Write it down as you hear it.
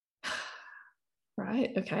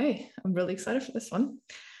Right. Okay. I'm really excited for this one.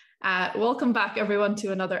 Welcome back, everyone,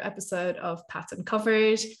 to another episode of Paths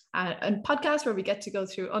Uncovered, a podcast where we get to go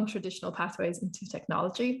through untraditional pathways into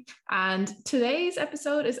technology. And today's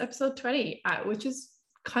episode is episode 20, which is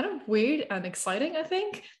kind of weird and exciting, I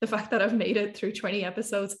think. The fact that I've made it through 20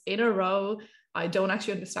 episodes in a row. I don't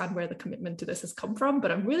actually understand where the commitment to this has come from,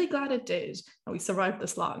 but I'm really glad it did. And we survived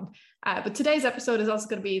this long. But today's episode is also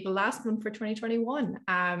going to be the last one for 2021.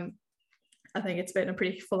 I think it's been a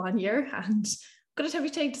pretty full-on year, and I'm going to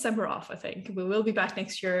take December off. I think we will be back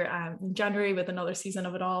next year in January with another season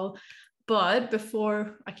of it all. But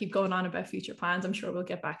before I keep going on about future plans, I'm sure we'll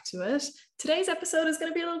get back to it. Today's episode is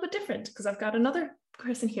going to be a little bit different because I've got another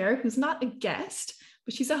person here who's not a guest,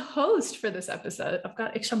 but she's a host for this episode. I've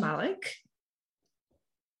got Iksha Malik.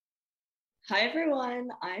 Hi everyone,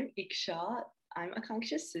 I'm Iksha. I'm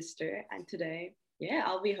Akanksha's sister, and today,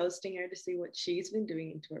 I'll be hosting her to see what she's been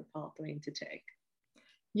doing into her pathway into tech.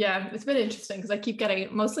 Yeah, it's been interesting because I keep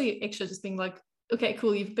getting mostly Iksha just being like, okay,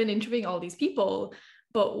 cool, you've been interviewing all these people,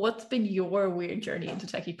 but what's been your weird journey into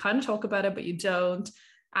tech? You kind of talk about it, but you don't. So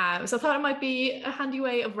I thought it might be a handy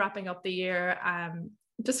way of wrapping up the year,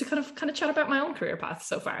 just to kind of chat about my own career path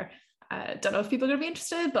so far. Don't know if people are going to be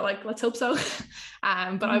interested, but let's hope so.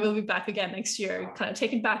 But I will be back again next year, kind of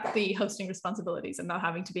taking back the hosting responsibilities and not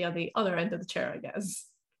having to be on the other end of the chair, I guess.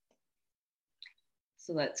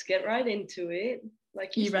 So let's get right into it.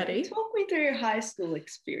 You ready? Talk me through your high school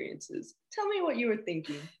experiences. Tell me what you were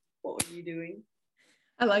thinking. What were you doing?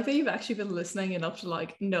 I like that you've actually been listening enough to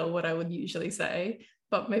know what I would usually say,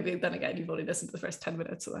 but maybe then again, you've only listened to the first 10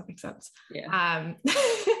 minutes, so that makes sense. Yeah.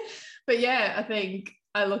 But yeah, I think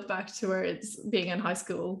I look back towards being in high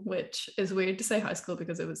school, which is weird to say high school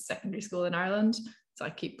because it was secondary school in Ireland.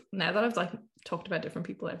 So now that I've talked about different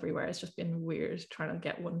people everywhere, it's just been weird trying to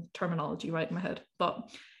get one terminology right in my head. But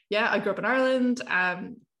yeah, I grew up in Ireland.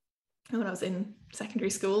 And when I was in secondary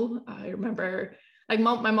school, I remember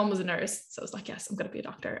my mom was a nurse. So I was like, yes, I'm going to be a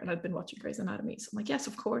doctor. And I'd been watching Grey's Anatomy. So I'm like, yes,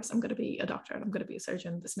 of course, I'm going to be a doctor and I'm going to be a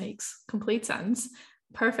surgeon. This makes complete sense.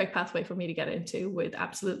 Perfect pathway for me to get into with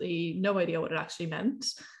absolutely no idea what it actually meant.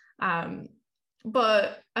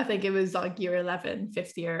 But I think it was year 11,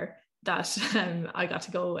 fifth year, that I got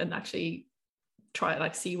to go and actually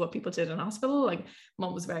try see what people did in hospital.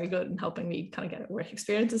 Mom was very good in helping me kind of get work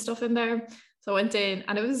experience and stuff in there. So I went in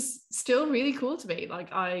and it was still really cool to me.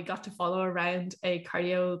 I got to follow around a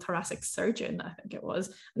cardiothoracic surgeon, I think it was,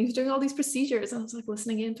 and he was doing all these procedures. And I was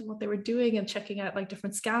listening into what they were doing and checking out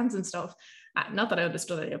different scans and stuff. Not that I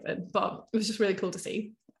understood any of it, but it was just really cool to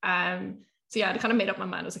see. So yeah, I kind of made up my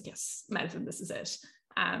mind. I was like, yes, medicine, this is it.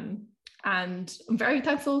 And I'm very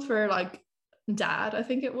thankful for dad, I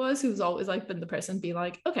think it was, who's always been the person be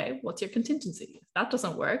okay, what's your contingency? If that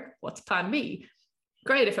doesn't work, what's plan B?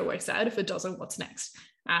 Great if it works out. If it doesn't, what's next?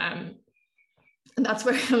 And that's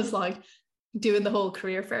where I was doing the whole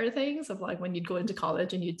career fair things of when you'd go into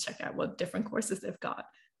college and you'd check out what different courses they've got.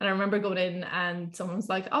 And I remember going in and someone was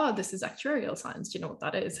like, oh, this is actuarial science. Do you know what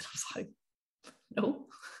that is? And I was like, no,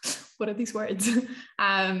 what are these words?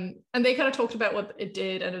 And they kind of talked about what it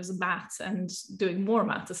did, and it was maths and doing more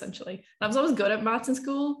maths essentially. And I was always good at maths in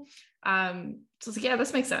school. So I was like, yeah,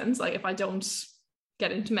 this makes sense. If I don't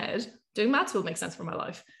get into med, doing maths will make sense for my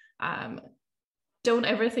life. Don't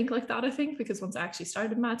ever think like that, I think, because once I actually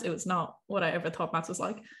started maths, it was not what I ever thought maths was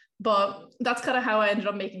like. But that's kind of how I ended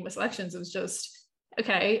up making my selections. It was just,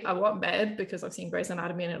 okay, I want med because I've seen Grey's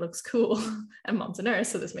Anatomy and it looks cool, and mom's a nurse,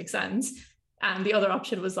 so this makes sense. And the other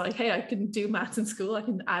option was hey, I can do maths in school. I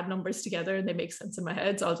can add numbers together and they make sense in my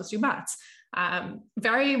head, so I'll just do maths.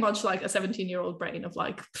 Very much like a 17-year-old brain of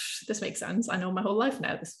this makes sense. I know my whole life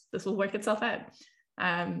now. This will work itself out.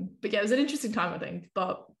 But yeah, it was an interesting time, I think.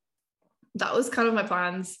 But that was kind of my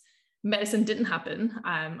plans. Medicine didn't happen.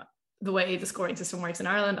 The way the scoring system works in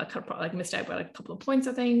Ireland, I kind of probably missed out by a couple of points,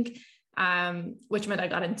 I think, which meant I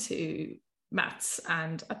got into maths.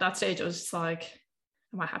 And at that stage, I was just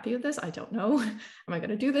am I happy with this? I don't know. Am I going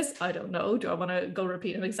to do this? I don't know. Do I want to go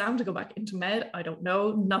repeat an exam to go back into med? I don't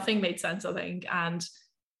know. Nothing made sense, I think. And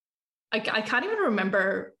I can't even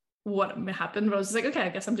remember what happened, but I was just okay, I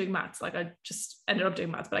guess I'm doing maths. I just ended up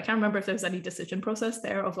doing maths, but I can't remember if there was any decision process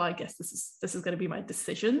there of yes, this is going to be my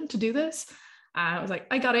decision to do this. I was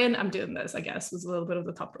I got in, I'm doing this, I guess, was a little bit of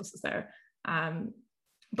the thought process there.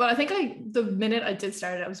 But I think the minute I did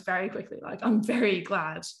start it, I was very quickly I'm very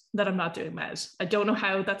glad that I'm not doing med. I don't know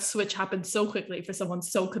how that switch happened so quickly for someone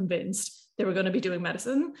so convinced they were going to be doing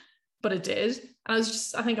medicine, but it did. And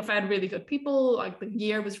I think I found really good people. The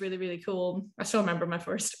year was really, really cool. I still remember my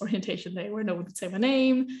first orientation day where no one could say my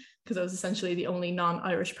name because I was essentially the only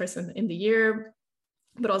non-Irish person in the year.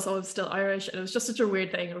 but also I was still Irish, and it was just such a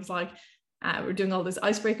weird thing. It was like we're doing all these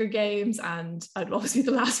icebreaker games, and I'd always be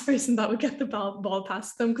the last person that would get the ball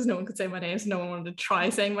past them because no one could say my name, so no one wanted to try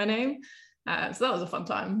saying my name. So that was a fun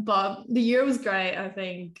time. But the year was great. I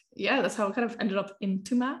think, yeah, that's how I kind of ended up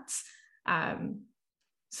into maths.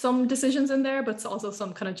 Some decisions in there, but also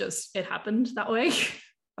some kind of just, it happened that way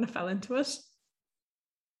and I fell into it.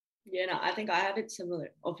 Yeah, no, I think I had it similar,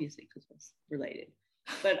 obviously, because it's related.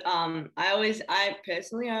 But I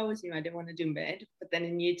personally always knew I didn't want to do med. But then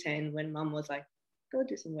in year 10, when mum was like, go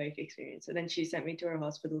do some work experience. So then she sent me to her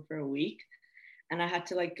hospital for a week. And I had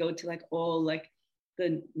to like go to like all like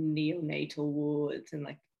the neonatal wards and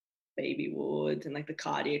like baby wards and like the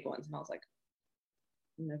cardiac ones. And I was like,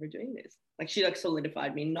 I'm never doing this. Like she like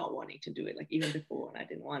solidified me not wanting to do it, like even before when I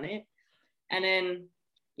didn't want it. And then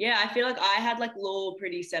yeah, I feel like I had like law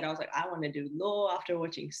pretty set. I was like, I want to do law. After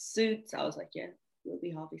watching Suits, I was like, yeah, we'll be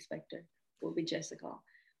Harvey Specter, we'll be Jessica.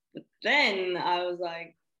 But then I was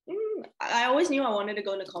like, I always knew I wanted to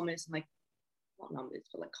go into commerce and like not numbers,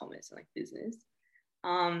 but like commerce and like business.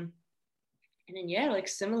 And then yeah, like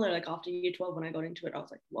similar, like after year 12 when I got into it, I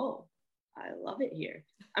was like, whoa, I love it here.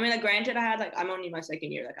 I mean, like granted, I had like, I'm only my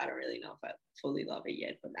second year, like I don't really know if I fully love it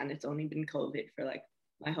yet, but and it's only been COVID for like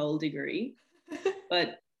my whole degree.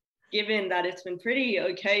 But given that it's been pretty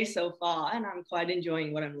okay so far, and I'm quite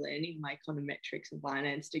enjoying what I'm learning, my econometrics and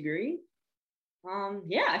finance degree.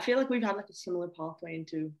 Yeah, I feel like we've had like a similar pathway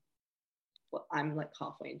into, well, I'm like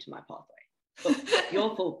halfway into my pathway, but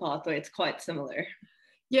your full pathway, it's quite similar.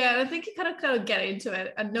 Yeah, I think you kind of get into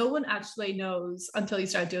it, and no one actually knows until you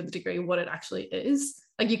start doing the degree what it actually is.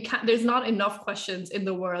 Like you can't, there's not enough questions in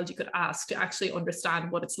the world you could ask to actually understand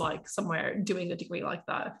what it's like somewhere doing a degree like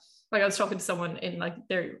that. Like I was talking to someone in like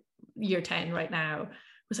their year 10 right now,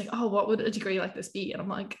 was like, oh, what would a degree like this be? And I'm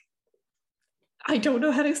like, I don't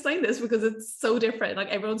know how to explain this because it's so different. Like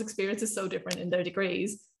everyone's experience is so different in their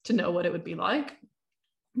degrees to know what it would be like.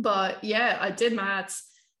 But yeah, I did maths.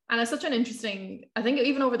 And it's such an interesting, I think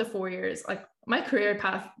even over the 4 years, like my career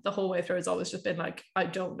path the whole way through has always just been like, I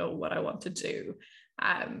don't know what I want to do.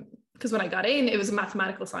 Because when I got in, it was a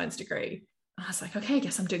mathematical science degree. I was like, okay, I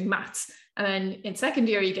guess I'm doing maths. And then in second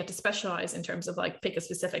year, you get to specialize in terms of like pick a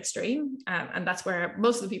specific stream. And that's where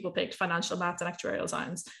most of the people picked financial maths and actuarial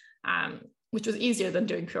science, which was easier than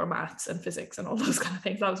doing pure maths and physics and all those kind of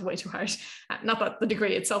things. That was way too hard. Not that the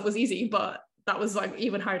degree itself was easy, but that was like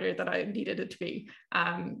even harder than I needed it to be.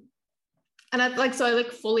 And I like, so I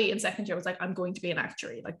like fully in second year was like, I'm going to be an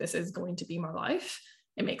actuary. Like this is going to be my life.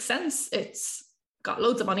 It makes sense. It's got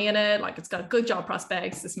loads of money in it. Like it's got good job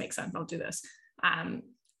prospects. This makes sense. I'll do this. And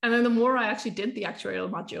then the more I actually did the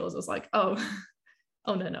actuarial modules, I was like, oh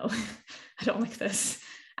no, I don't like this.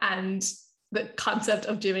 And the concept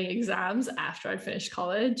of doing exams after I finished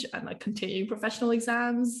college and like continuing professional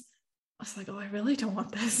exams, I was like, oh, I really don't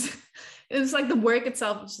want this. It was like the work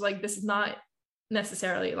itself was like, this is not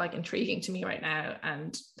necessarily like intriguing to me right now,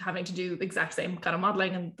 and having to do the exact same kind of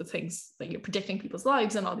modeling and the things that you're predicting people's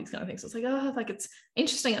lives and all these kind of things. So it's like, oh, like it's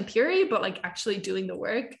interesting in theory, but like actually doing the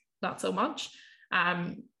work, not so much.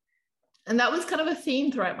 And that was kind of a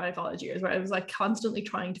theme throughout my college years, where I was like constantly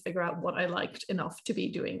trying to figure out what I liked enough to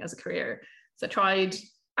be doing as a career. So I tried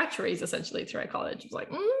actuaries essentially throughout college. I was like,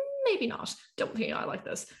 maybe not, don't think I like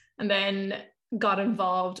this. And then got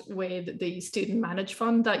involved with the student managed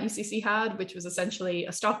fund that UCC had, which was essentially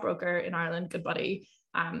a stockbroker in Ireland, Goodbody.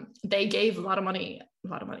 They gave a lot of money.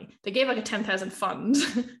 They gave like a 10,000 fund,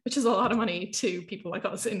 which is a lot of money to people like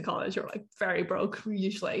us in college who are like very broke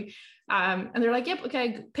usually. And they're like, yep,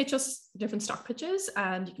 okay, pitch us different stock pitches,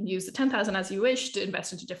 and you can use the 10,000 as you wish to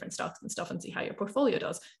invest into different stocks and stuff and see how your portfolio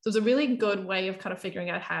does. So it's a really good way of kind of figuring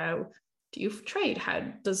out how do you trade? How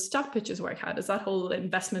does stock pitches work? How does that whole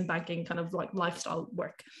investment banking kind of like lifestyle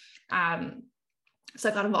work? So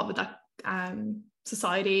I got involved with that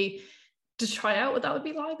society to try out what that would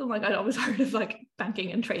be like. And like I'd always heard of like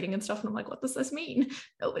banking and trading and stuff, and I'm like, what does this mean?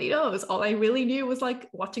 Nobody knows. All I really knew was like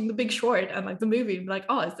watching The Big Short and like the movie, and like,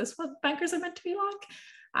 oh, is this what bankers are meant to be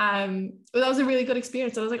like? But that was a really good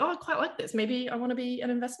experience. I was like, oh, I quite like this. Maybe I want to be an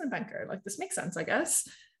investment banker. Like this makes sense, I guess.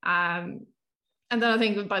 And then I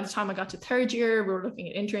think by the time I got to third year, we were looking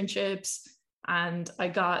at internships, and I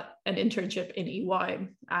got an internship in EY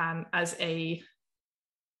as a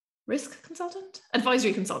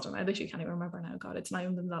advisory consultant. I literally can't even remember now. God, it's not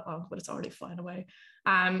even been that long, but it's already flying away.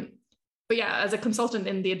 But yeah, as a consultant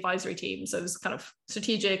in the advisory team. So it was kind of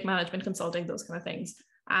strategic management consulting, those kind of things.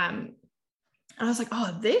 And I was like,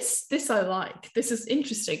 oh, this I like. This is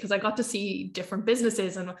interesting, because I got to see different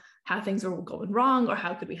businesses and how things were going wrong, or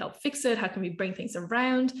how could we help fix it? How can we bring things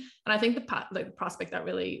around? And I think the prospect that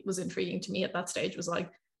really was intriguing to me at that stage was like,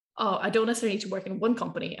 oh, I don't necessarily need to work in one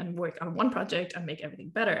company and work on one project and make everything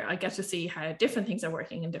better. I get to see how different things are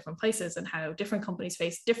working in different places, and how different companies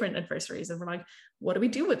face different adversaries. And we're like, what do we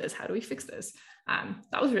do with this? How do we fix this?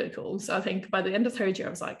 That was really cool. So I think by the end of third year,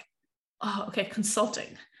 I was like, oh, okay,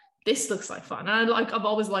 consulting. This looks like fun. And I've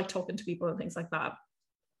always liked talking to people and things like that.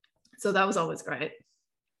 So that was always great.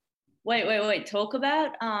 Wait. Talk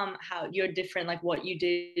about how you're different, like what you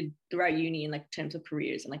did throughout uni in like terms of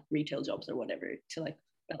careers and like retail jobs or whatever to like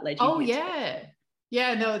that led you. Oh yeah.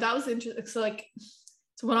 Yeah, no, that was interesting.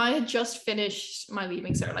 So when I had just finished my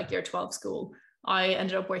leaving cert, like year 12 school, I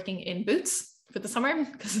ended up working in Boots for the summer,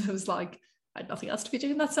 because it was like I had nothing else to be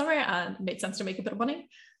doing that summer, and it made sense to make a bit of money.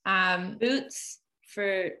 Boots,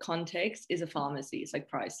 for context, is a pharmacy. It's like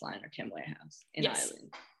Priceline or Chem Warehouse in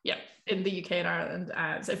Ireland. Yeah, in the UK and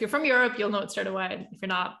Ireland. So if you're from Europe, you'll know it straight away. If you're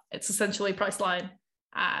not, it's essentially Priceline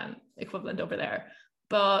equivalent over there.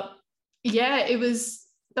 But yeah, it was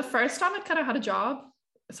the first time I'd kind of had a job.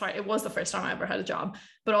 Sorry, it was the first time I ever had a job,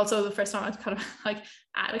 but also the first time I'd kind of like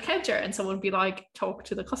at a counter, and someone would be like, talk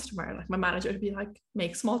to the customer. Like my manager would be like,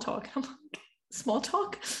 make small talk. I'm like, small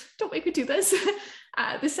talk? Don't make me do this.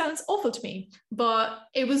 This sounds awful to me, but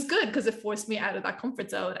it was good because it forced me out of that comfort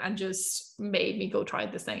zone and just made me go try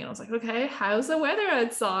this thing. And I was like, okay, how's the weather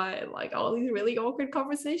outside? Like all these really awkward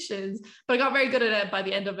conversations. But I got very good at it by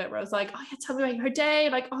the end of it, where I was like, oh yeah, tell me about your day.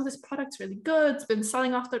 Like, oh, this product's really good. It's been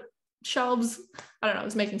selling off the shelves. I don't know. I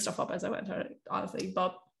was making stuff up as I went, honestly,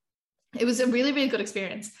 but it was a really, really good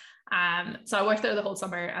experience. So I worked there the whole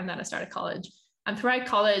summer, and then I started college. And throughout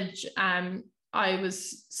college, I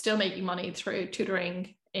was still making money through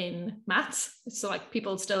tutoring in maths. So like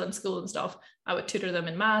people still in school and stuff, I would tutor them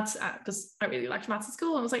in maths because I really liked maths at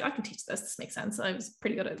school. I was like, I can teach this. This makes sense. I was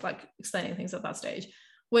pretty good at like explaining things at that stage,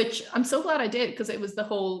 which I'm so glad I did, because it was the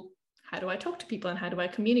whole, how do I talk to people and how do I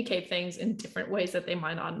communicate things in different ways that they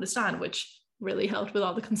might not understand, which really helped with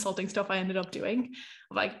all the consulting stuff I ended up doing.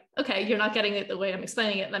 Like, okay, you're not getting it the way I'm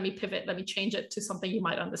explaining it. Let me pivot. Let me change it to something you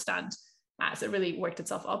might understand. So it really worked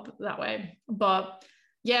itself up that way. But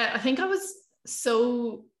yeah, I think I was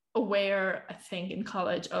so aware, I think, in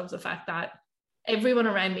college of the fact that everyone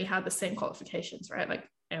around me had the same qualifications, right? Like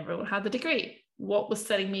everyone had the degree. What was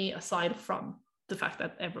setting me aside from the fact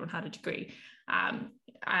that everyone had a degree?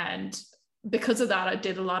 And because of that, I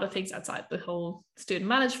did a lot of things outside the whole student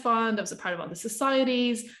managed fund. I was a part of all the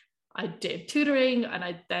societies. I did tutoring, and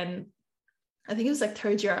I think it was like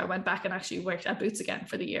third year, I went back and actually worked at Boots again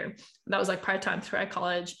for the year. And that was like part-time throughout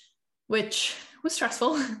college, which was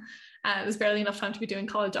stressful. It was barely enough time to be doing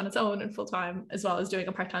college on its own and full-time, as well as doing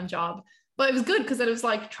a part-time job. But it was good because it was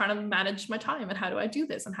like trying to manage my time and how do I do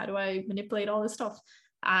this and how do I manipulate all this stuff.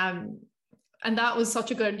 And that was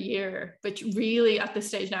such a good year, which really at this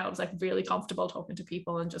stage now, I was like really comfortable talking to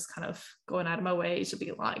people and just kind of going out of my way to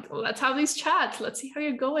be like, well, let's have these chats. Let's see how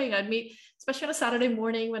you're going. I'd meet, especially on a Saturday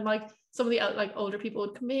morning when like some of the like older people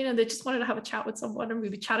would come in and they just wanted to have a chat with someone, and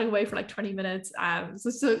we'd be chatting away for like 20 minutes. So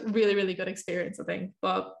it's a really, really good experience, I think.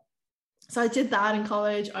 But so I did that in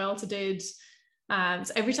college. I also did,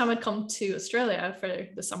 so every time I'd come to Australia for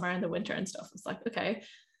the summer and the winter and stuff, it's like, okay,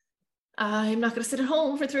 I'm not going to sit at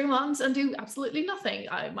home for 3 months and do absolutely nothing.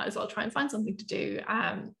 I might as well try and find something to do.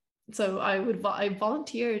 So I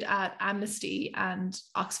volunteered at Amnesty and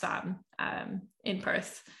Oxfam in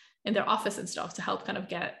Perth in their office and stuff to help kind of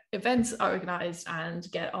get events organized and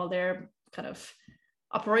get all their kind of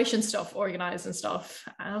operation stuff organized and stuff.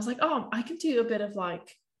 And I was like, oh, I can do a bit of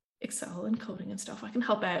like Excel and coding and stuff. I can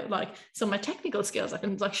help out like some of my technical skills. I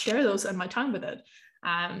can like share those and my time with it.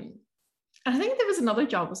 And I think there was another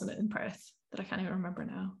job, wasn't it, in Perth that I can't even remember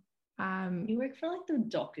now. You work for like the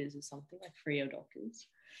Dockers or something, like Frio Dockers.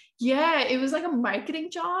 Yeah, it was like a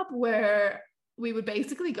marketing job where we would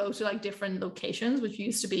basically go to like different locations, which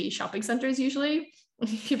used to be shopping centers usually.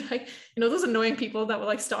 You'd be like, you know, those annoying people that will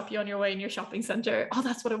like stop you on your way in your shopping center. Oh,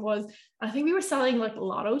 that's what it was. I think we were selling like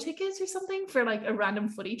lotto tickets or something for like a random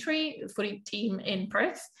footy team in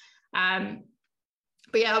Perth.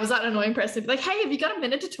 But yeah, I was that annoying person, like, hey, have you got a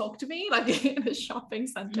minute to talk to me? Like in a shopping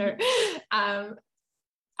center.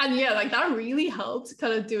 And yeah, like that really helped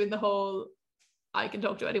kind of doing the whole, I can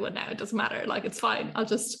talk to anyone now. It doesn't matter. Like, it's fine.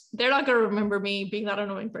 They're not going to remember me being that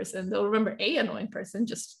annoying person. They'll remember a annoying person,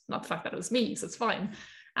 just not the fact that it was me. So it's fine.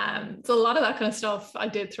 So a lot of that kind of stuff I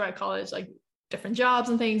did throughout college, like different jobs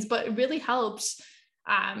and things, but it really helped.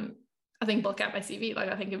 I think bulk out my CV.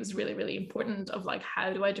 Like I think it was really, really important of like,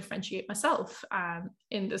 how do I differentiate myself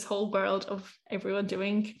in this whole world of everyone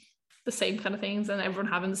doing the same kind of things and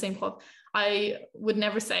everyone having the same club. I would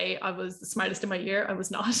never say I was the smartest in my year. I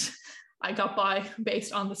was not. I got by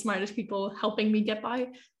based on the smartest people helping me get by.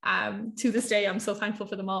 To this day, I'm so thankful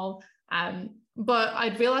for them all. But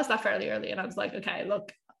I'd realized that fairly early, and I was like, okay,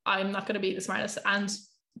 look, I'm not going to be the smartest. And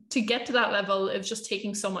to get to that level, it was just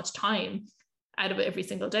taking so much time out of it every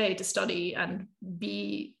single day to study and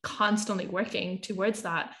be constantly working towards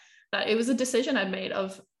that it was a decision I'd made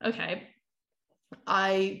of, okay,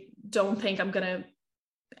 I don't think I'm going to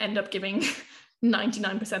end up giving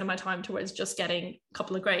 99% of my time towards just getting a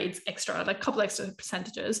couple of grades extra, like a couple extra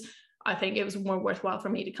percentages. I think it was more worthwhile for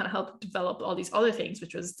me to kind of help develop all these other things,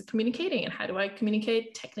 which was the communicating, and how do I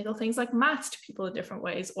communicate technical things like maths to people in different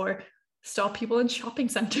ways, or stop people in shopping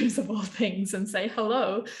centers of all things and say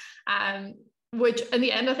hello. Which in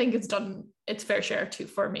the end, I think it's done its fair share too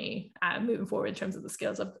for me moving forward in terms of the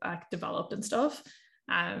skills I've developed and stuff.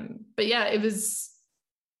 But yeah, it was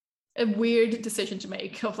a weird decision to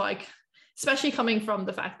make of like, especially coming from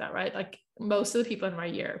the fact that, right, like most of the people in my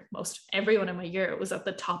year, most everyone in my year was at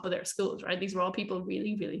the top of their schools, right? These were all people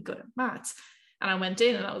really, really good at maths. And I went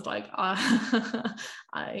in and I was like,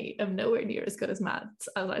 I am nowhere near as good as maths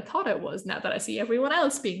as I thought I was, now that I see everyone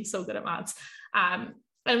else being so good at maths. And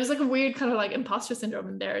it was like a weird kind of like imposter syndrome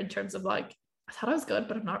in there, in terms of like, I thought I was good,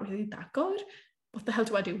 but I'm not really that good. What the hell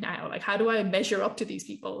do I do now? Like, how do I measure up to these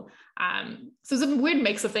people? So it's a weird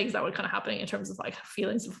mix of things that were kind of happening in terms of like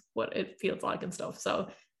feelings of what it feels like and stuff. So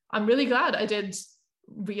I'm really glad I did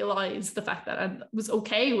realize the fact that I was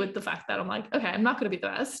okay with the fact that I'm like, okay, I'm not going to be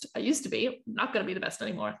the best. I used to be, I'm not going to be the best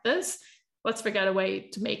anymore at this. Let's figure out a way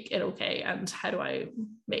to make it okay. And how do I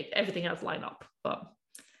make everything else line up? But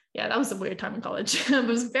yeah, that was a weird time in college. I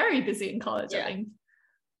was very busy in college, I think.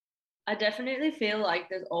 I definitely feel like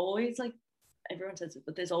there's always like, everyone says it,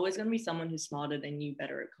 but there's always going to be someone who's smarter than you,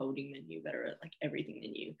 better at coding than you, better at like everything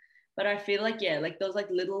than you. But I feel like, yeah, like those like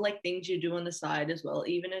little like things you do on the side as well,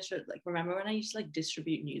 even as like, remember when I used to like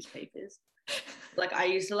distribute newspapers? Like I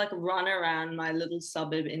used to like run around my little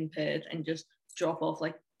suburb in Perth and just drop off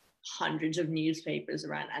like hundreds of newspapers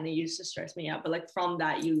around, and it used to stress me out. But like from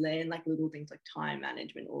that, you learn like little things like time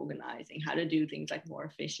management, organizing, how to do things like more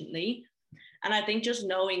efficiently. And I think just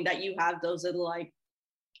knowing that you have those little like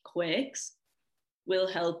quirks will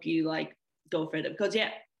help you like go further, because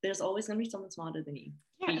yeah, there's always going to be someone smarter than you.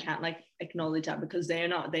 You can't like acknowledge that, because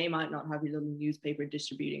they might not have your little newspaper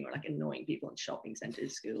distributing or like annoying people in shopping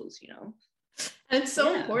centers, schools, you know. And it's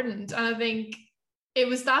so important. And I think it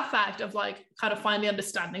was that fact of like kind of finally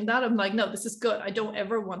understanding that I'm like, no, this is good. I don't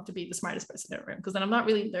ever want to be the smartest person in the room, because then I'm not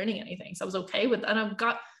really learning anything. So I was okay with that. And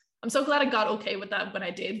I'm so glad I got okay with that when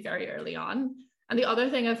I did very early on. And the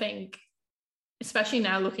other thing I think, especially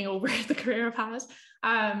now looking over the career I've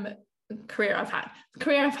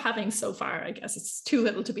having so far, I guess it's too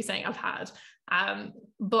little to be saying I've had,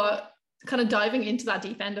 but kind of diving into that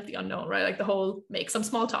deep end of the unknown, right? Like the whole make some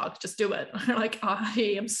small talk, just do it. Like,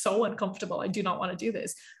 I am so uncomfortable, I do not want to do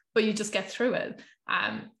this, but you just get through it.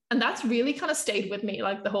 And that's really kind of stayed with me,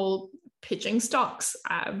 like the whole pitching stocks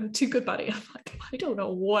to Goodbody. I'm like, I don't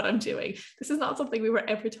know what I'm doing. This is not something we were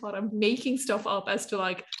ever taught. I'm making stuff up as to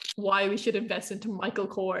like why we should invest into Michael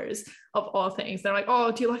Kors of all things. They're like,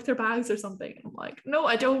 oh, do you like their bags or something? I'm like, no,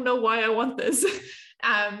 I don't know why I want this.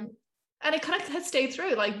 And it kind of has stayed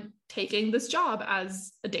through, like taking this job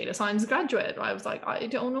as a data science graduate. I was like, I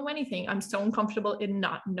don't know anything. I'm so uncomfortable in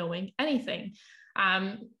not knowing anything.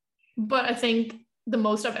 But I think the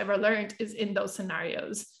most I've ever learned is in those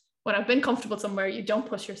scenarios. When I've been comfortable somewhere, you don't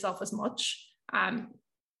push yourself as much.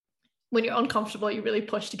 When you're uncomfortable, you really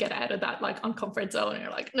push to get out of that like uncomfort zone. And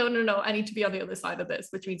you're like, no, I need to be on the other side of this,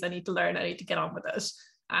 which means I need to learn, I need to get on with it.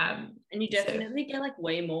 And you definitely get like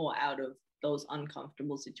way more out of those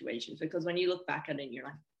uncomfortable situations, because when you look back at it, you're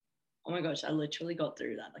like, oh my gosh, I literally got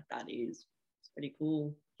through that. Like it's pretty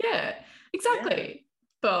cool. Yeah, exactly. Yeah.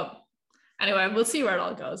 But anyway, we'll see where it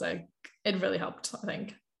all goes. It really helped, I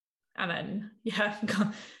think. And then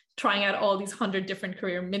trying out all these 100 different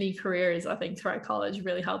mini careers, I think throughout college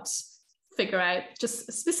really helps figure out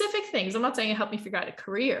just specific things. I'm not saying it helped me figure out a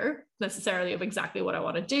career necessarily of exactly what I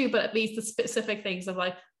want to do, but at least the specific things of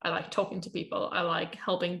like, I like talking to people, I like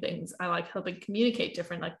helping things, I like helping communicate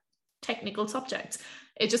different like technical subjects.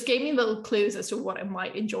 It just gave me little clues as to what I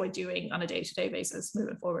might enjoy doing on a day-to-day basis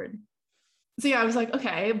moving forward. So yeah, I was like,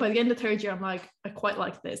 okay, by the end of third year, I'm like, I quite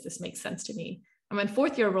like this makes sense to me. And when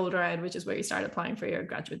fourth year rolled around, which is where you start applying for your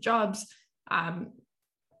graduate jobs, I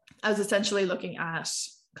was essentially looking at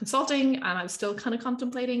consulting, and I was still kind of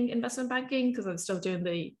contemplating investment banking because I was still doing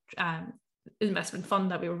the investment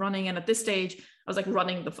fund that we were running. And at this stage, I was like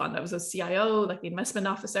running the fund. I was a CIO, like the investment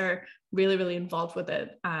officer, really, really involved with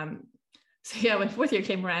it. So yeah, when fourth year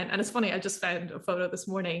came around, and it's funny, I just found a photo this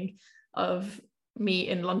morning of me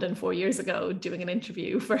in London 4 years ago doing an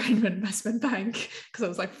interview for an investment bank, because I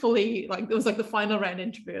was like fully, like it was like the final round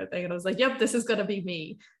interview thing, and I was like, yep, this is going to be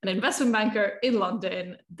me, an investment banker in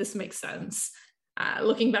London. This makes sense.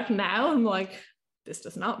 Looking back now, I'm like, this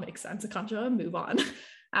does not make sense. I can't just move on.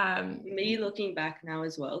 Me looking back now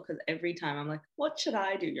as well, because every time I'm like, what should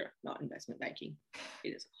I do? You're not investment banking. It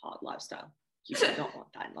is a hard lifestyle. You do not want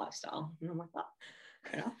that lifestyle. And I'm like, oh,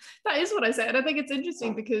 fair enough. That is what I said. I think it's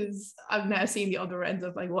interesting because I've now seen the other ends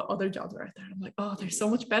of like what other jobs are out there. I'm like, oh, there's so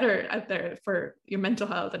much better out there for your mental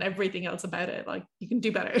health and everything else about it. Like you can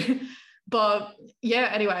do better. But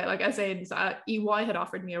yeah, anyway, like I said, EY had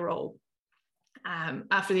offered me a role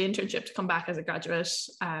after the internship to come back as a graduate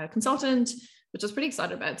consultant, which I was pretty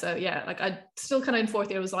excited about. So yeah, like I still kind of in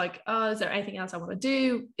fourth year was like, oh, is there anything else I want to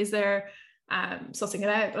do? Is there sussing it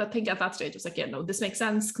out? But I think at that stage, I was like, yeah, no, this makes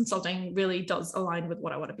sense. Consulting really does align with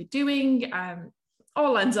what I want to be doing.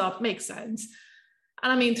 All ends up, makes sense.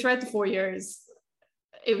 And I mean, throughout the 4 years,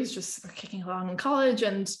 it was just kicking along in college.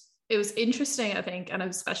 And it was interesting, I think, and I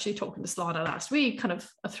was especially talking to Slana last week, kind of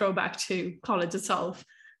a throwback to college itself.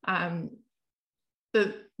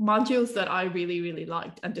 The modules that I really, really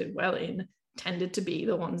liked and did well in tended to be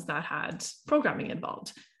the ones that had programming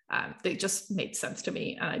involved. They just made sense to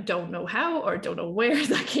me, and I don't know how or don't know where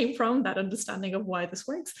that came from, that understanding of why this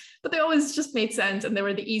works, but they always just made sense, and they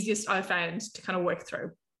were the easiest I found to kind of work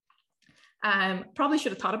through. Probably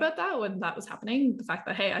should have thought about that when that was happening, the fact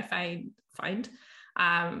that, hey, I find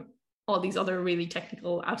all these other really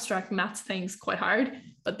technical abstract maths things quite hard,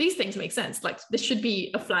 but these things make sense. Like this should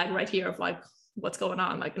be a flag right here of like what's going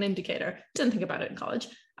on, like an indicator. Didn't think about it in college.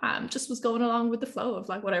 Just was going along with the flow of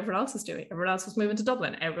like what everyone else was doing. Everyone else was moving to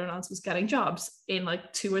Dublin. Everyone else was getting jobs in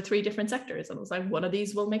like 2 or 3 different sectors. And it was like, one of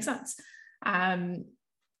these will make sense.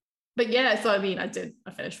 But yeah, so I mean, I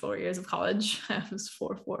finished 4 years of college. It was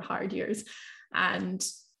four hard years. And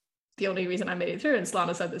the only reason I made it through, and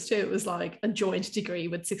Slana said this too, it was like a joint degree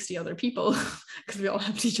with 60 other people because we all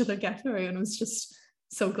helped each other get through. And I was just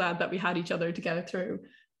so glad that we had each other to get it through.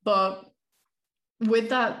 But with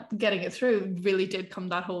that, getting it through, really did come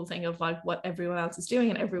that whole thing of like what everyone else is doing,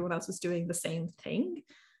 and everyone else was doing the same thing.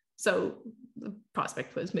 So the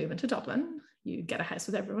prospect was moving to Dublin. You get a house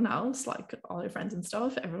with everyone else, like all your friends and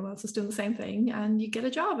stuff. Everyone else is doing the same thing, and you get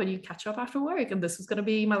a job and you catch up after work. And this was going to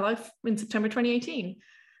be my life in September 2018.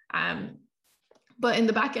 But in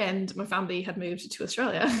the back end, my family had moved to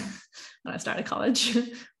Australia when I started college,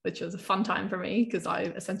 which was a fun time for me because I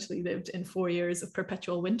essentially lived in 4 years of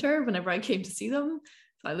perpetual winter whenever I came to see them.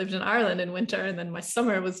 So I lived in Ireland in winter, and then my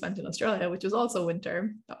summer was spent in Australia, which was also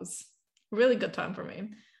winter. That was a really good time for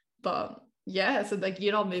me. But yeah, so like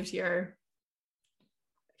you'd all moved here.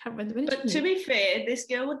 I can't remember the minute. But to be fair, this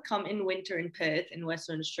girl would come in winter in Perth in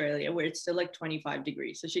Western Australia where it's still like 25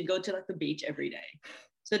 degrees. So she'd go to like the beach every day.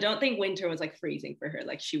 So don't think winter was like freezing for her.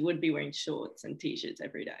 Like she would be wearing shorts and t-shirts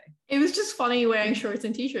every day. It was just funny wearing shorts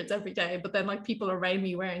and t-shirts every day, but then like people around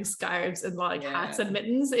me wearing scarves and like hats and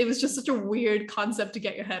mittens. It was just such a weird concept to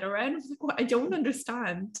get your head around. I was like, what? I don't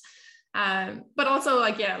understand. But also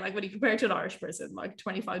like, yeah, like when you compare it to an Irish person, like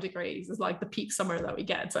 25 degrees is like the peak summer that we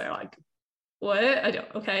get. So you're like,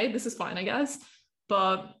 what? Okay, this is fine, I guess.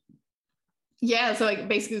 But yeah, so like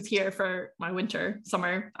basically it's here for my winter,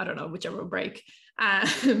 summer, I don't know, whichever break.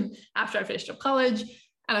 After I finished up college.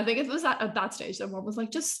 And I think it was at that stage that mom was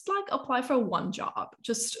like, just like apply for one job,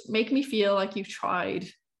 just make me feel like you've tried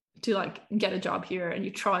to like get a job here and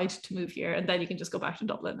you tried to move here, and then you can just go back to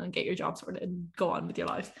Dublin and get your job sorted and go on with your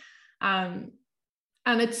life. And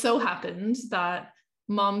it so happened that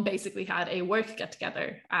mom basically had a work get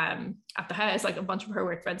together at the house. Like a bunch of her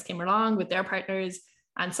work friends came along with their partners,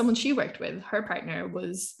 and someone she worked with, her partner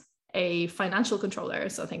was a financial controller.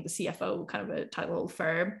 So I think the CFO kind of a title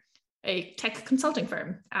for a tech consulting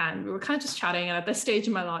firm. And we were kind of just chatting. And at this stage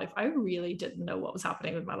in my life, I really didn't know what was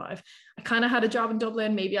happening with my life. I kind of had a job in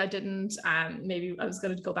Dublin. Maybe I didn't. Maybe I was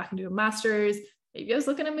going to go back and do a master's. Maybe I was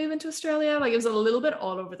looking to move into Australia. Like it was a little bit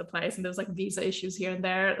all over the place. And there was like visa issues here and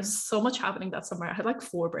there. There was so much happening that summer. I had like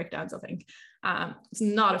 4 breakdowns, I think. It's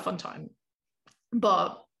not a fun time.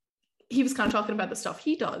 But he was kind of talking about the stuff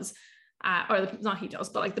he does. Not he does,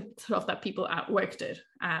 but like the stuff that people at work did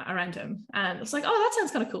around him. And it's like, oh, that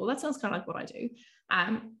sounds kind of cool. That sounds kind of like what I do.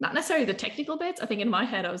 Not necessarily the technical bits. I think in my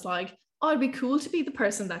head, I was like, oh, it'd be cool to be the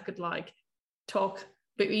person that could like talk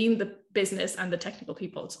between the business and the technical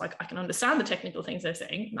people. So like I can understand the technical things they're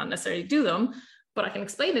saying, not necessarily do them, but I can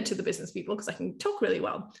explain it to the business people because I can talk really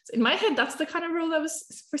well. So in my head, that's the kind of role I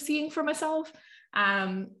was foreseeing for myself.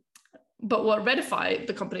 But what Redify,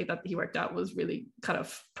 the company that he worked at, was really kind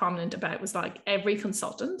of prominent about was like every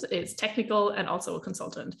consultant is technical and also a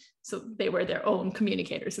consultant. So they were their own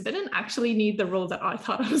communicators. So they didn't actually need the role that I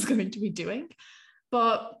thought I was going to be doing.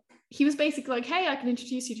 But he was basically like, hey, I can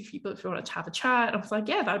introduce you to people if you want to have a chat. And I was like,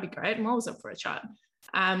 yeah, that'd be great. I'm always up for a chat.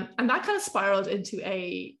 And that kind of spiraled into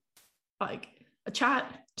a chat,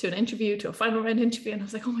 to an interview, to a final round interview. And I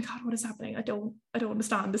was like, oh my God, what is happening? I don't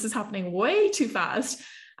understand. This is happening way too fast.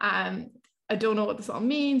 I don't know what this all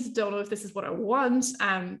means. Don't know if this is what I want.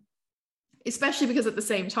 Especially because at the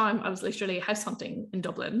same time, I was literally house hunting in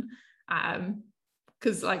Dublin.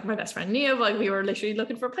 Because like my best friend Nia, like we were literally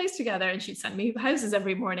looking for a place together, and she'd send me houses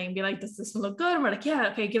every morning and be like, does this one look good? And we're like, yeah,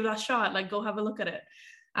 okay, give that a shot. Like, go have a look at it.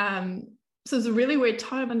 So it was a really weird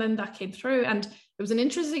time. And then that came through, and it was an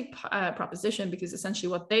interesting proposition, because essentially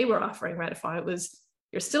what they were offering Redify was,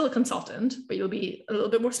 you're still a consultant, but you'll be a little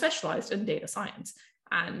bit more specialized in data science.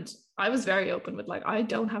 And I was very open with like, I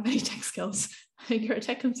don't have any tech skills. You're a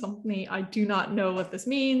tech consultant. I do not know what this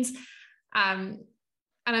means. And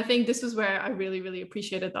I think this was where I really, really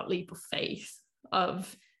appreciated that leap of faith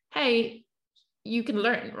of, hey, you can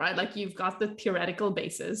learn, right? Like you've got the theoretical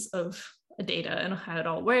basis of data and how it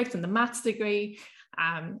all works and the maths degree.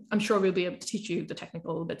 I'm sure we'll be able to teach you the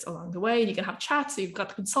technical bits along the way, and you can have chats. So you've got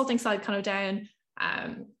the consulting side kind of down.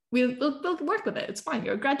 We'll work with it. It's fine.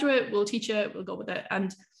 You're a graduate. We'll teach it. We'll go with it.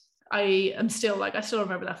 And I still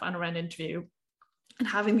remember that final round interview and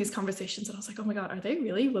having these conversations. And I was like, oh my God, are they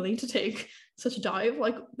really willing to take such a dive?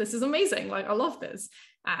 Like, this is amazing. Like, I love this.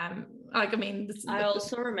 I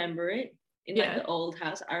also remember it in like the old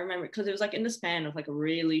house. I remember because it was like in the span of like a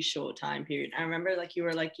really short time period. I remember like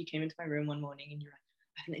you came into my room one morning and you're like,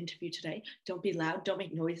 I have an interview today. Don't be loud. Don't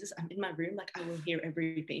make noises. I'm in my room. Like, I will hear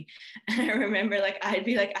everything. And I remember like I'd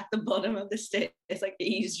be like at the bottom of the stairs, like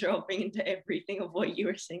eavesdropping into everything of what you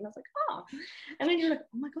were saying. I was like, oh. And then you're like,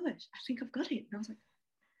 oh my gosh, I think I've got it. And I was like,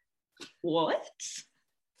 what?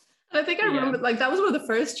 I think I remember like that was one of the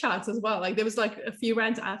first chats as well. Like there was like a few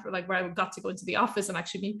rounds after, like where I got to go into the office and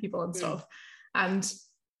actually meet people and stuff. And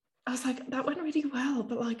I was like, that went really well,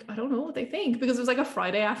 but like, I don't know what they think, because it was like a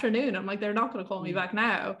Friday afternoon. I'm like, they're not going to call me back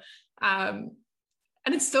now. And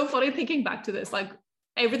it's so funny thinking back to this, like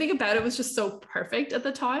everything about it was just so perfect at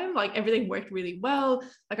the time. Like everything worked really well.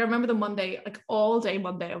 Like I remember the Monday, like all day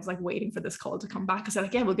Monday, I was like waiting for this call to come back. I said,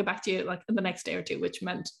 like, yeah, we'll get back to you like in the next day or two, which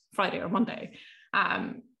meant Friday or Monday.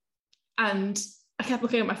 And I kept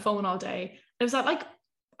looking at my phone all day. It was at like,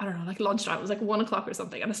 I don't know, like lunchtime. It was like 1 o'clock or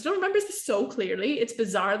something. And I still remember this so clearly. It's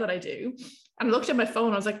bizarre that I do. And I looked at my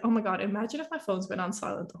phone. I was like, oh my God, imagine if my phone's been on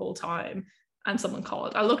silent the whole time and someone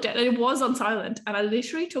called. I looked at it, and it was on silent. And I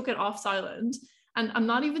literally took it off silent. And I'm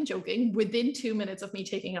not even joking. Within 2 minutes of me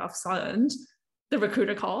taking it off silent, the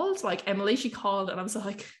recruiter called, like Emily, she called. And I was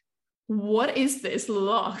like, what is this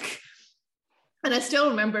luck? And I still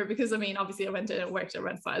remember, because I mean, obviously I went and worked at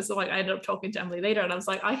Redify. So like I ended up talking to Emily later, and I was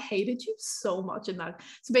like, I hated you so much in that.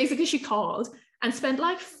 So basically she called and spent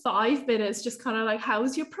like 5 minutes just kind of like,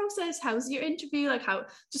 how's your process? How's your interview? Like how,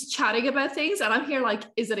 just chatting about things. And I'm here like,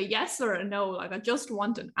 is it a yes or a no? Like I just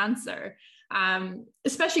want an answer.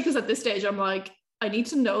 Especially because at this stage I'm like, I need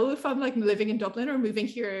to know if I'm like living in Dublin or moving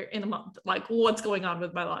here in a month, like what's going on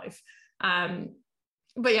with my life.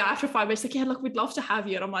 But yeah, after 5 minutes, like, yeah, look, we'd love to have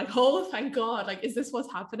you. And I'm like, oh, thank God. Like, is this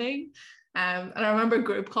what's happening? And I remember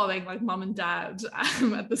group calling like mom and dad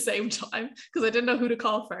at the same time, because I didn't know who to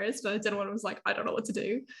call first. And I didn't want to, was like, I don't know what to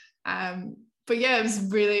do. But yeah,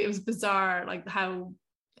 it was bizarre, like how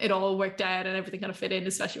it all worked out and everything kind of fit in,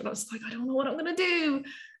 especially when I was like, I don't know what I'm going to do.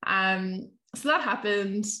 So that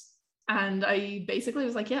happened. And I basically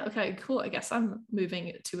was like, yeah, okay, cool. I guess I'm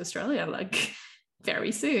moving to Australia like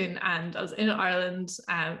very soon. And I was in Ireland.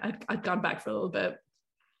 I'd gone back for a little bit.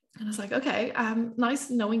 And I was like, okay, nice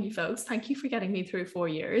knowing you folks. Thank you for getting me through 4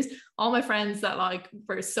 years. All my friends that like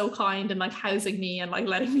were so kind and like housing me and like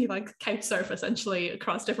letting me like couch surf essentially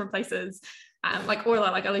across different places. Like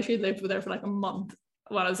Orla, like I literally lived with her for like a month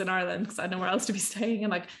while I was in Ireland because I had nowhere else to be staying,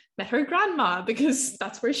 and like met her grandma because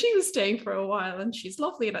that's where she was staying for a while, and she's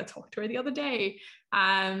lovely. And I talked to her the other day.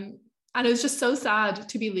 And it was just so sad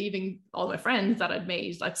to be leaving all my friends that I'd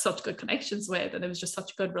made like such good connections with, and it was just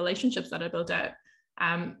such good relationships that I built out.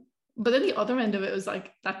 But then the other end of it was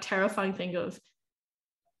like that terrifying thing of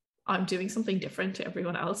I'm doing something different to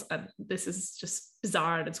everyone else, and this is just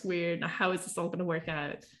bizarre and it's weird. Now, how is this all going to work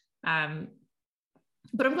out?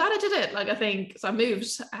 But I'm glad I did it. Like, I think, so I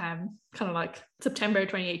moved kind of like September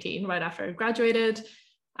 2018, right after I graduated,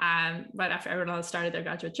 right after everyone else started their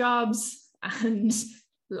graduate jobs. and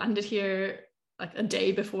landed here like a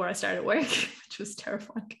day before I started work, which was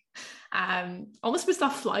terrifying. Almost missed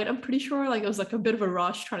that flight, I'm pretty sure. Like it was like a bit of a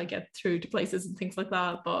rush trying to get through to places and things like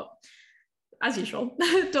that. But as usual,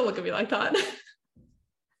 don't look at me like that.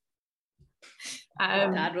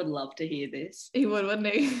 Dad would love to hear this. He would, wouldn't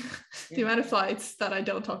he? Yeah. The amount of flights that I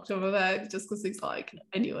don't talk to him about just because he's like,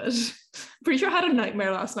 I knew it. Pretty sure I had a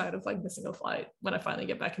nightmare last night of like missing a flight when I finally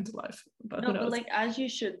get back into life. But no, but like as you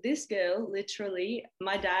should. This girl, literally,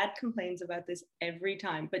 my dad complains about this every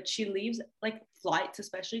time, but she leaves like flights,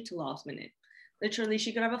 especially to last minute. Literally,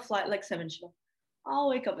 she could have a flight like 7. She's like, I'll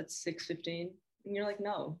wake up at 6:15. And you're like,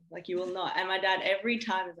 no, like you will not. And my dad every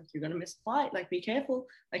time is like, you're going to miss a flight. Like, be careful.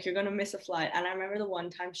 Like, you're going to miss a flight. And I remember the one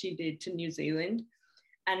time she did to New Zealand,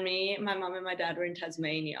 and me, my mom and my dad were in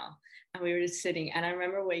Tasmania, and we were just sitting. And I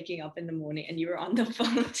remember waking up in the morning and you were on the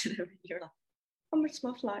phone to them and you're like, I missed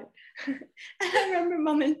my flight. And I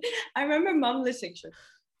remember mom listening. She was,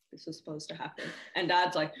 this was supposed to happen. And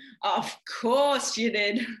dad's like, of course you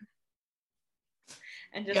did.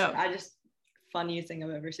 And just funniest thing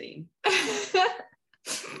I've ever seen.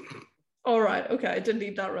 All right, okay, I didn't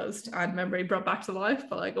need that roast and memory brought back to life,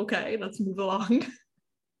 but like, okay, let's move along.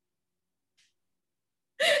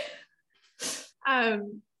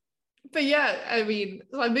 But yeah, I mean,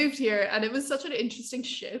 so I moved here and it was such an interesting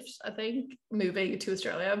shift, I think, moving to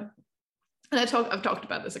Australia. And I've talked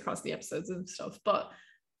about this across the episodes and stuff, but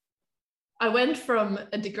I went from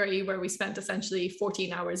a degree where we spent essentially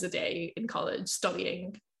 14 hours a day in college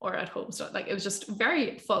studying or at home. So like it was just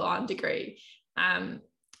very full on degree,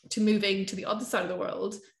 to moving to the other side of the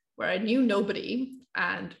world where I knew nobody,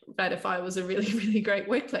 and Redify was a really, really great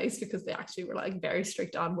workplace because they actually were like very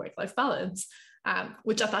strict on work-life balance,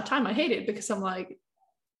 which at that time I hated because I'm like,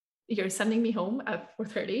 you're sending me home at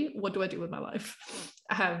 4:30. What do I do with my life?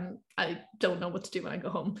 I don't know what to do when I go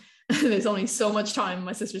home. There's only so much time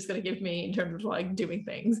my sister's going to give me in terms of like doing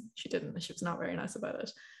things. She was not very nice about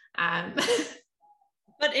it.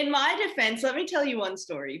 But in my defense, let me tell you one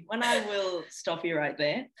story. When I will stop you right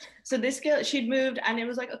there. So this girl, she'd moved, and it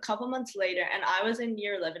was like a couple months later, and I was in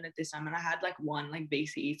year 11 at this time, and I had like one like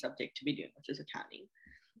BCE subject to be doing, which is accounting.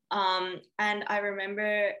 And I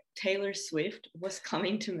remember Taylor Swift was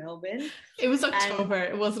coming to Melbourne. It was October.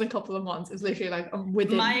 It wasn't a couple of months. It was literally like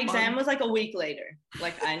within my exam was like a week later.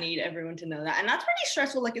 Like, I need everyone to know that. And that's pretty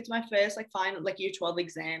stressful. Like, it's my first like final like year 12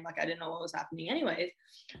 exam. Like, I didn't know what was happening anyways.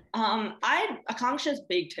 Akanksha's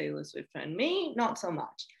big Taylor Swift fan. Me, not so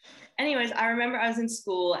much. Anyways, I remember I was in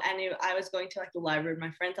school and I was going to like the library with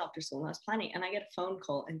my friends after school, and I was planning, and I get a phone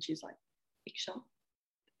call and she's like, Iksha,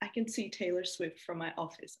 I can see Taylor Swift from my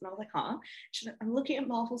office. And I was like, huh? She's like, I'm looking at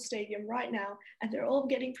Marvel Stadium right now, and they're all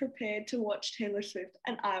getting prepared to watch Taylor Swift,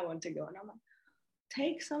 and I want to go. And I'm like,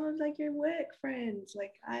 take some of like your work friends.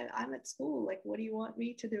 Like, I'm at school. Like, what do you want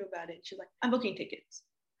me to do about it? She's like, I'm booking tickets.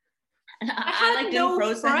 And I had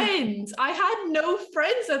no friends. I had no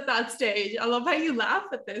friends at that stage. I love how you laugh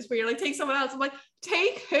at this, where you're like, take someone else. I'm like,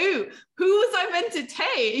 take who? Who was I meant to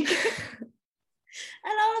take?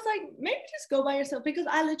 And I was like, maybe just go by yourself, because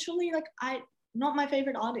I literally like, not my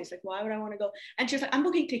favorite artist. Like, why would I want to go? And she was like, I'm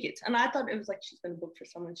booking tickets. And I thought it was like she's going to book for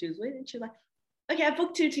someone she was with. And she was like, okay, I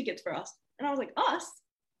booked 2 tickets for us. And I was like, us?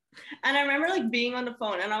 And I remember like being on the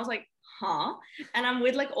phone, and I was like, huh? And I'm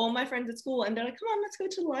with like all my friends at school, and they're like, come on, let's go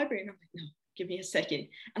to the library. And I'm like, no, give me a second.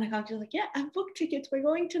 And I can't just like, yeah, I've booked tickets. We're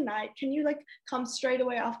going tonight. Can you like come straight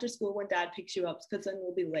away after school when dad picks you up? Because then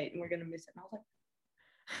we'll be late and we're going to miss it. And I was like,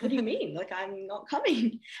 what do you mean? Like, I'm not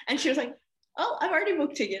coming. And she was like, oh, I've already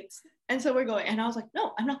booked tickets. And so we're going. And I was like,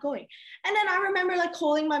 no, I'm not going. And then I remember like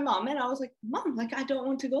calling my mom, and I was like, Mom, like, I don't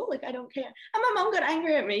want to go. Like, I don't care. And my mom got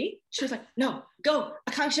angry at me. She was like, no, go.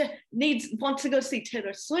 Akanksha wants to go see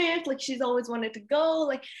Taylor Swift. Like, she's always wanted to go.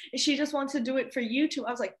 Like, she just wants to do it for you two.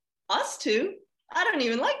 I was like, us two? I don't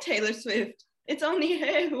even like Taylor Swift. It's only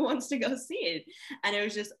her who wants to go see it. And it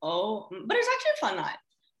was just, but it was actually a fun night.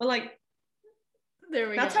 But like,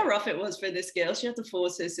 that's how rough it was for this girl. She had to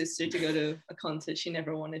force her sister to go to a concert she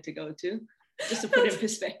never wanted to go to, just to put in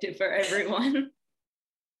perspective for everyone.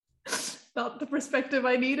 Not the perspective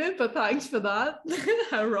I needed, but thanks for that.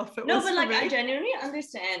 How rough it was. No, but like, I genuinely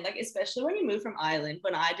understand, like, especially when you move from Ireland.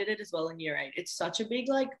 When I did it as well in year 8, it's such a big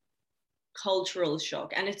like cultural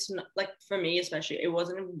shock, and it's not, like, for me especially, it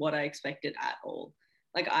wasn't what I expected at all.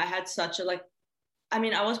 Like, I had such a like, I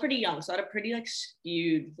mean, I was pretty young, so I had a pretty like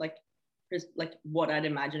skewed like what I'd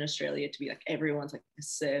imagine Australia to be. Like, everyone's like a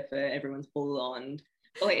surfer, everyone's blonde,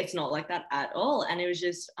 but like, it's not like that at all. And it was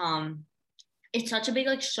just it's such a big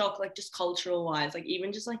like shock, like just cultural wise, like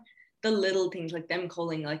even just like the little things, like them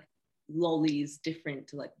calling like lollies different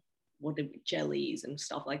to like what are jellies and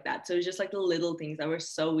stuff like that. So it's just like the little things that were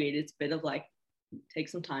so weird. It's a bit of like, take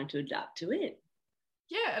some time to adapt to it.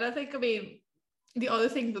 Yeah, and I think, I mean, the other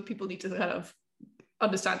thing that people need to kind of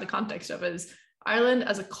understand the context of is Ireland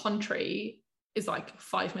as a country is like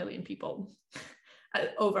 5 million people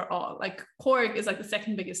overall. Like Cork is like the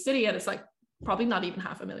second biggest city, and it's like probably not even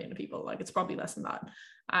 500,000 people. Like it's probably less than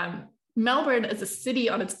that. Melbourne as a city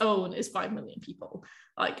on its own is 5 million people.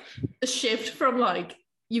 Like the shift from like,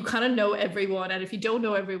 you kind of know everyone, and if you don't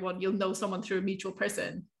know everyone, you'll know someone through a mutual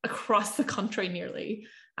person across the country nearly,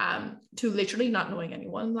 to literally not knowing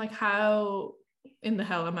anyone. Like, how in the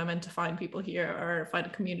hell am I meant to find people here or find a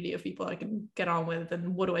community of people I can get on with,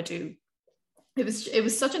 and what do I do? It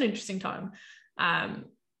was such an interesting time.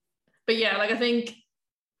 But yeah, like I think,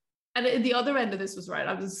 and the other end of this was right.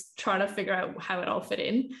 I was trying to figure out how it all fit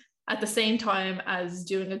in at the same time as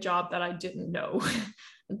doing a job that I didn't know.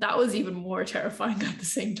 That was even more terrifying at the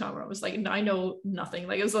same time, where I was like, I know nothing.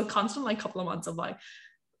 Like it was a constant like couple of months of like,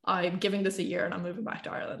 I'm giving this a year and I'm moving back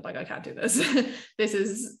to Ireland. Like I can't do this. This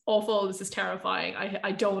is awful. This is terrifying.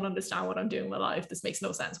 I don't understand what I'm doing in my life. This makes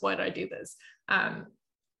no sense. Why did I do this? And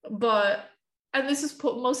this is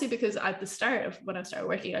mostly because at the start of when I started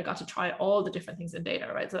working, I got to try all the different things in data,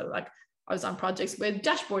 right? So like I was on projects with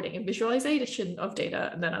dashboarding and visualization of data.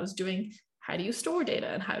 And then I was doing, how do you store data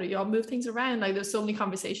and how do you all move things around? Like there's so many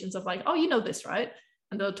conversations of like, oh, you know this, right?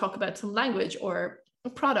 And they'll talk about some language or a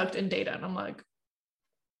product in data. And I'm like,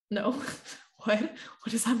 no, what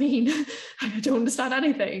does that mean? I don't understand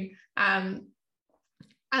anything. And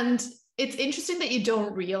it's interesting that you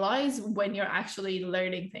don't realize when you're actually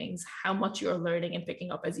learning things, how much you're learning and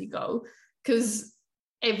picking up as you go. Because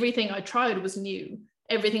everything I tried was new.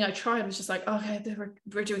 Everything I tried was just like, okay,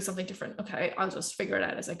 we're doing something different. Okay, I'll just figure it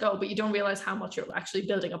out as I go. But you don't realize how much you're actually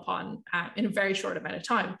building upon in a very short amount of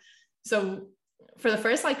time. So for the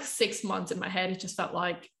first like 6 months in my head, it just felt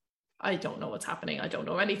like, I don't know what's happening. I don't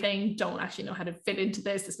know anything. Don't actually know how to fit into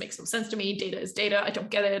this. This makes no sense to me. Data is data. I don't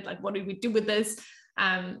get it. Like, what do we do with this?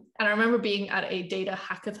 And I remember being at a data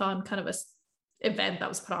hackathon kind of a event that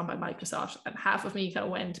was put on by Microsoft, and half of me kind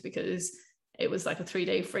of went because it was like a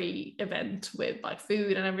 3-day free event with like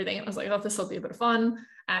food and everything. And I was like, oh, this will be a bit of fun.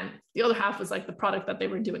 And the other half was like the product that they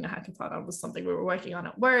were doing a hackathon on was something we were working on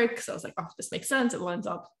at work. So I was like, oh, this makes sense. It lines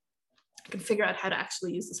up. I can figure out how to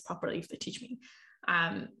actually use this properly if they teach me.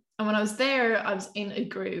 And when I was there, I was in a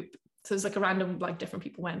group. So it was like a random, like different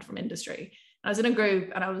people went from industry. And I was in a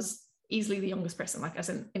group and I was easily the youngest person, like as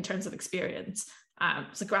in terms of experience. I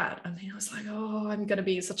was a grad. And I was like, oh, I'm going to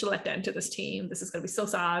be such a letdown to this team. This is going to be so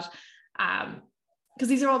sad. Because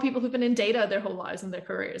these are all people who've been in data their whole lives and their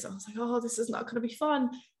careers. And I was like, oh, this is not going to be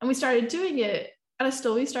fun. And we started doing it. And I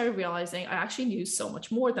slowly started realizing I actually knew so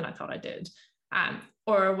much more than I thought I did.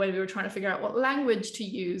 Or when we were trying to figure out what language to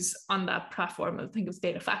use on that platform, I think it was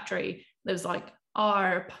Data Factory, there's like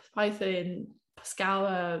R, Python,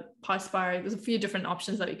 Scala, PySpark, there's a few different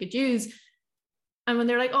options that you could use. And when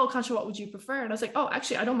they're like, oh, Concha, what would you prefer? And I was like, oh,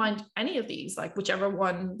 actually, I don't mind any of these. Like whichever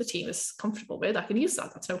one the team is comfortable with, I can use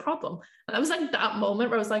that. That's no problem. And that was like that moment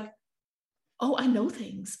where I was like, oh, I know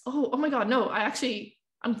things. Oh my God, no,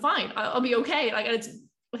 I'm fine. I'll be okay. Like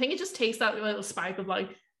I think it just takes that little spark of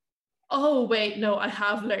like, oh, wait, no, I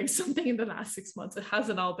have learned something in the last 6 months. It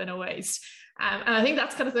hasn't all been a waste. And I think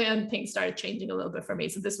that's kind of when things started changing a little bit for me.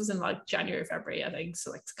 So this was in like January, February, I think.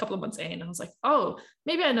 So like a couple of months in, I was like, oh,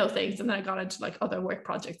 maybe I know things. And then I got into like other work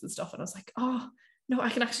projects and stuff. And I was like, oh, no, I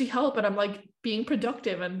can actually help. And I'm like being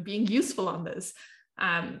productive and being useful on this.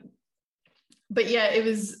 But yeah, it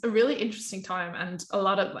was a really interesting time. And a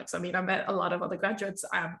lot of I met a lot of other graduates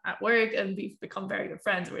at work, and we've become very good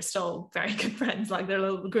friends. We're still very good friends. Like they're a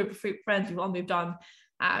little group of friends. We've all moved on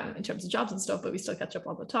in terms of jobs and stuff, but we still catch up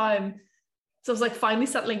all the time. So I was like finally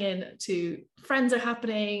settling in to friends are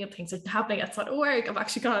happening and things are happening outside of work. I've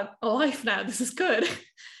actually got a life now. This is good.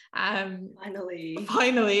 Finally,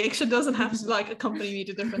 it doesn't have to like accompany me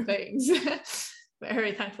to different things.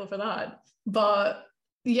 Very thankful for that. But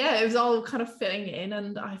yeah, it was all kind of fitting in,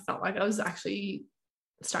 and I felt like I was actually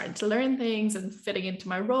starting to learn things and fitting into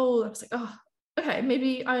my role. I was like, oh, okay,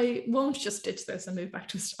 maybe I won't just ditch this and move back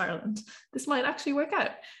to Ireland. This might actually work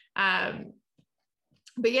out.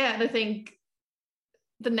 But yeah, and I think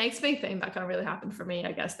the next big thing that kind of really happened for me,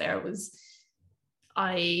 I guess, there was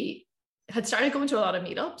I had started going to a lot of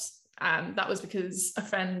meetups. That was because a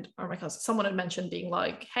friend or my cousin, someone had mentioned being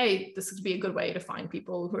like, hey, this would be a good way to find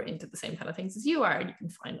people who are into the same kind of things as you are. And you can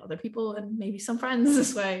find other people and maybe some friends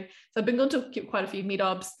this way. So I've been going to quite a few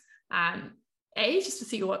meetups, just to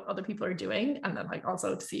see what other people are doing. And then like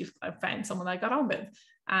also to see if I found someone that I got on with.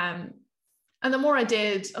 And the more I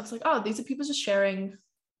did, I was like, oh, these are people just sharing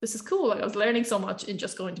this is cool. Like I was learning so much in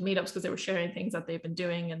just going to meetups because they were sharing things that they've been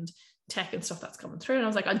doing and tech and stuff that's coming through. And I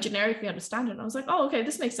was like, I generically understand it. And I was like, oh, okay,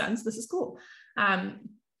 this makes sense. This is cool. And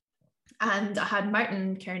I had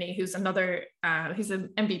Martin Kearney, who's another, he's an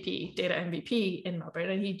MVP, data MVP in Melbourne,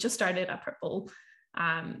 and he just started at Purple.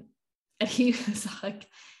 And he was like,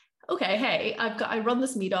 okay, hey, I run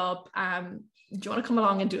this meetup. Do you want to come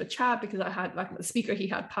along and do a chat? Because I had like the speaker he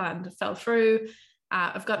had planned fell through.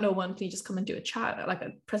 I've got no one. Can you just come and do a chat, like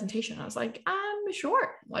a presentation? I was like,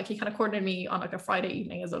 sure. Like he kind of coordinated me on like a Friday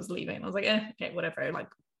evening as I was leaving. I was like, okay, whatever. Like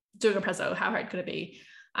doing a preso, how hard could it be?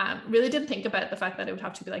 Really didn't think about the fact that it would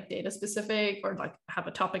have to be like data specific or like have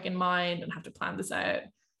a topic in mind and have to plan this out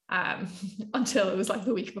until it was like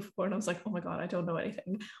the week before. And I was like, oh my God, I don't know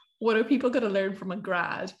anything. What are people going to learn from a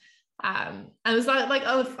grad? And it's like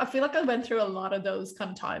I feel like I went through a lot of those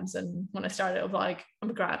kind of times. And when I started, I was like, I'm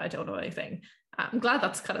a grad, I don't know anything. I'm glad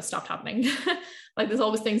that's kind of stopped happening. Like there's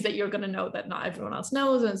always things that you're going to know that not everyone else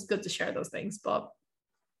knows. And it's good to share those things. But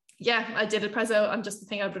yeah, I did a preso on just the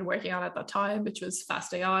thing I've been working on at that time, which was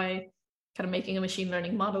Fast AI, kind of making a machine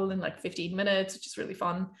learning model in like 15 minutes, which is really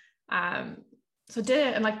fun. So I did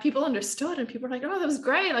it, and like people understood, and people were like, oh, that was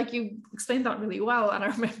great. Like you explained that really well. And I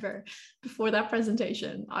remember before that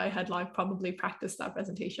presentation, I had like probably practiced that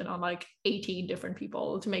presentation on like 18 different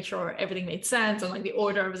people to make sure everything made sense. And like the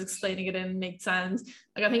order I was explaining it in made sense.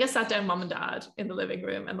 Like I think I sat down mom and dad in the living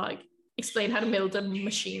room and like explained how to build a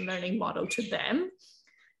machine learning model to them.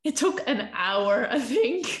 It took an hour, I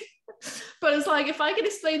think. But it's like, if I can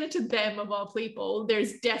explain it to them of all people,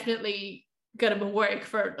 there's definitely going to work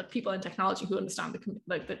for like people in technology who understand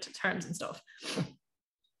the terms and stuff. So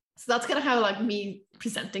that's kind of how like me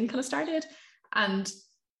presenting kind of started. And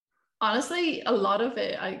honestly, a lot of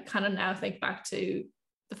it, I kind of now think back to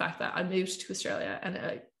the fact that I moved to Australia, and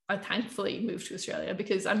I thankfully moved to Australia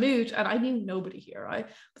because I moved and I knew nobody here, right?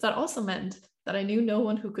 But that also meant that I knew no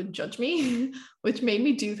one who could judge me, which made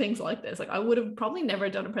me do things like this. Like I would have probably never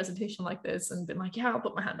done a presentation like this and been like, yeah, I'll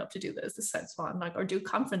put my hand up to do this. This sounds fun. Like, or do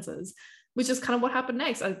conferences, which is kind of what happened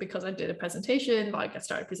next. Because I did a presentation, like I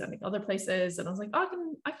started presenting other places, and I was like,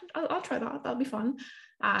 oh, I'll try that. That'll be fun.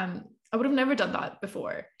 I would have never done that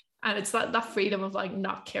before. And it's that freedom of like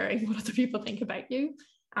not caring what other people think about you.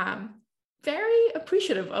 Very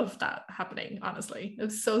appreciative of that happening, honestly. It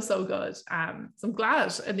was so good. So I'm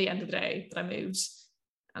glad at the end of the day that I moved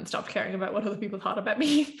and stopped caring about what other people thought about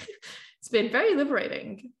me. It's been very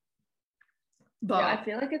liberating. But yeah, I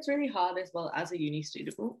feel like it's really hard as well as a uni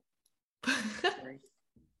student.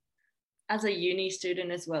 As a uni student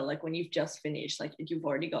as well, like when you've just finished, like you've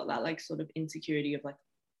already got that like sort of insecurity of like,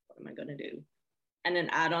 what am I going to do? And then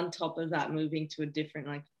add on top of that, moving to a different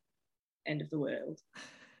like end of the world.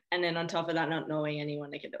 And then on top of that, not knowing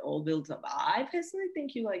anyone, like it all builds up. I personally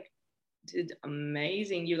think you like did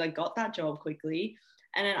amazing. You like got that job quickly.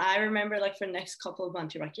 And then I remember like for the next couple of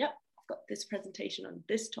months, you're like, yep, I've got this presentation on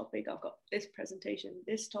this topic. I've got this presentation,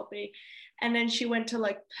 this topic. And then she went to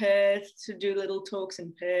like Perth to do little talks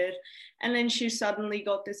in Perth. And then she suddenly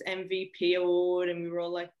got this MVP award. And we were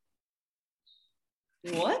all like,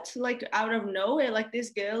 what? Like out of nowhere, like this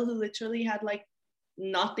girl who literally had like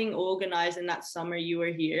nothing organized in that summer you were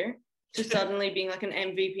here to suddenly being like an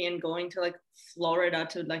MVP and going to like Florida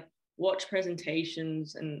to like watch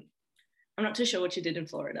presentations. And I'm not too sure what you did in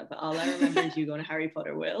Florida, but all I remember is you going to Harry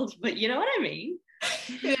Potter World. But you know what I mean?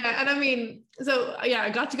 Yeah, and I mean, so yeah, I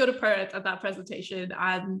got to go to Perth at that presentation,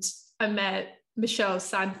 and I met Michelle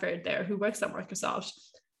Sanford there, who works at Microsoft.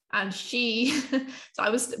 And so I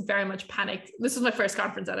was very much panicked. This was my first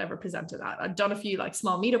conference I'd ever presented at. I'd done a few like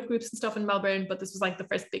small meetup groups and stuff in Melbourne, but this was like the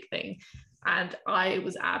first big thing. And I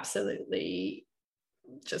was absolutely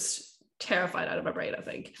just terrified out of my brain, I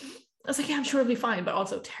think. I was like, yeah, I'm sure it'll be fine, but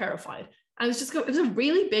also terrified. And it was a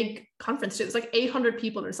really big conference too. It was like 800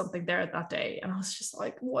 people or something there that day. And I was just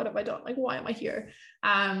like, what have I done? Like, why am I here?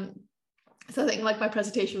 So I think like my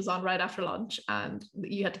presentation was on right after lunch, and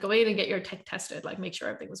you had to go in and get your tech tested, like make sure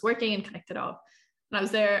everything was working and connected up. And I was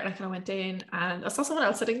there, and I kind of went in, and I saw someone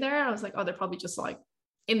else sitting there. And I was like, oh, they're probably just like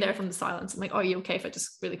in there from the silence. I'm like, oh, are you okay if I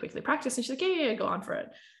just really quickly practice? And she's like, yeah, go on for it.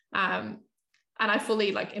 And I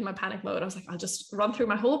fully like in my panic mode, I was like, I'll just run through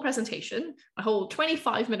my whole presentation, my whole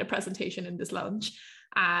 25-minute presentation in this lunch.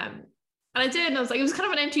 And I did, and I was like, it was kind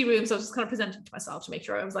of an empty room. So I was just kind of presenting to myself to make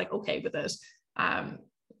sure I was like, okay with it.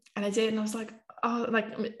 And I did, and I was like, oh,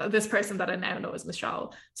 like this person that I now know is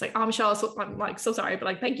Michelle. It's like, oh, Michelle, so I'm like, so sorry, but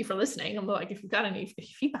like, thank you for listening. I'm like, if you've got any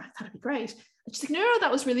feedback, that'd be great. And she's like, no,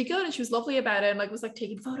 that was really good. And she was lovely about it. And like, was like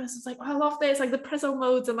taking photos. It's like, oh, I love this, like the preso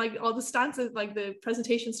modes and like all the stances, like the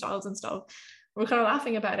presentation styles and stuff. We're kind of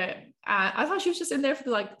laughing about it. I thought she was just in there for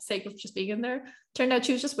the like sake of just being in there. Turned out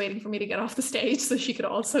she was just waiting for me to get off the stage so she could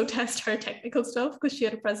also test her technical stuff, because she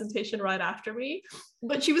had a presentation right after me.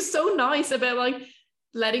 But she was so nice about like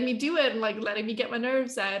letting me do it and like letting me get my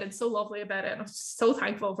nerves out, and so lovely about it. And I was so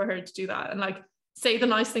thankful for her to do that and like say the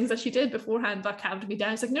nice things that she did beforehand that calmed me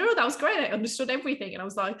down. It's like, no, that was great. I understood everything. And I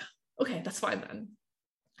was like, okay, that's fine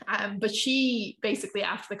then. But she basically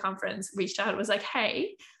after the conference reached out and was like,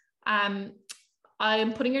 hey,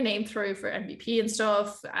 I'm putting your name through for MVP and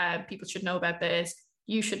stuff. People should know about this.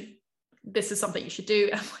 This is something you should do.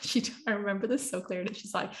 And I remember this so clearly.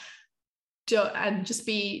 She's like, and just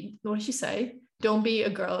be, what did she say? Don't be a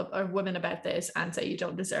girl or woman about this and say you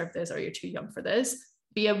don't deserve this or you're too young for this.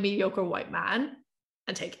 Be a mediocre white man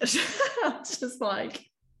and take it. It's just like,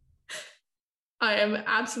 I am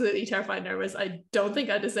absolutely terrified and nervous. I don't think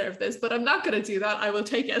I deserve this, but I'm not going to do that. I will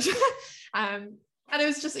take it. And it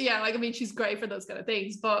was just, yeah, like, I mean, she's great for those kind of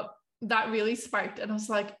things, but that really sparked. And I was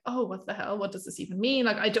like, oh, what the hell? What does this even mean?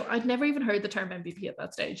 Like, I'd never even heard the term MVP at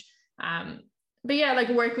that stage. But yeah, like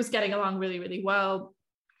work was getting along really, really well.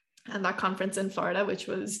 And that conference in Florida, which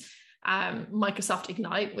was Microsoft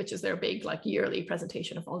Ignite, which is their big like yearly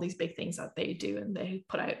presentation of all these big things that they do and they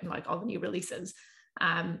put out and like all the new releases.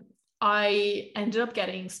 I ended up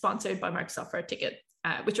getting sponsored by Microsoft for a ticket,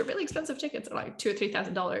 which are really expensive tickets, like $2,000 or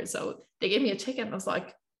 $3,000. So they gave me a ticket and I was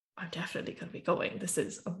like, I'm definitely going to be going. This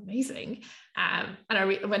is amazing. And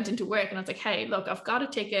I went into work and I was like, hey, look, I've got a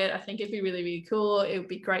ticket. I think it'd be really, really cool. It would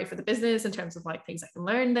be great for the business in terms of like things I can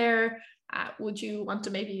learn there. Would you want to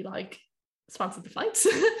maybe like sponsor the flights?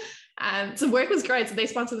 So work was great. So they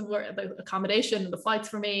sponsored the accommodation and the flights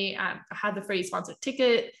for me. I had the free sponsored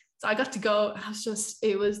ticket. So I got to go.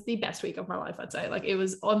 It was the best week of my life, I'd say. Like, it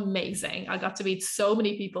was amazing. I got to meet so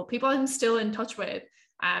many people I'm still in touch with.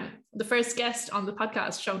 The first guest on the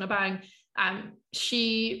podcast, Shona Bang,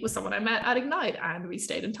 she was someone I met at Ignite and we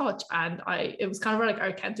stayed in touch. And it was kind of like our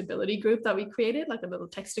accountability group that we created, like a little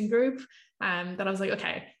texting group. That I was like,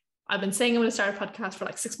 okay, I've been saying I'm going to start a podcast for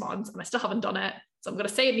like 6 months and I still haven't done it. So I'm going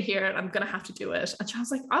to say it in here and I'm going to have to do it. And she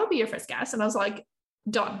was like, I'll be your first guest. And I was like,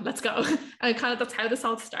 done, let's go. And that's how this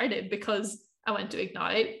all started, because I went to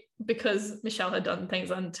Ignite, because Michelle had done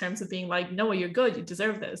things in terms of being like, no, you're good, you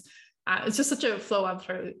deserve this. It's just such a flow on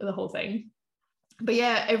through the whole thing. But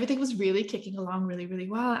yeah, everything was really kicking along really, really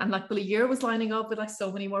well. And like the year was lining up with like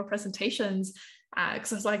so many more presentations,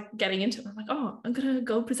 because I was like getting into it. I'm like, oh, I'm going to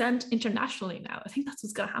go present internationally now. I think that's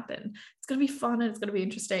what's going to happen. It's going to be fun and it's going to be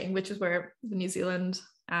interesting, which is where the New Zealand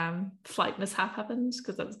flight mishap happened,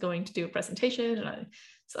 because I was going to do a presentation and I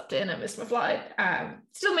slept in and missed my flight.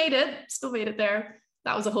 Still made it there.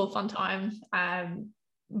 That was a whole fun time.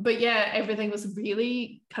 But yeah, everything was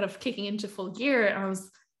really kind of kicking into full gear. And I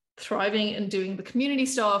was thriving and doing the community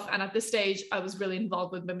stuff. And at this stage, I was really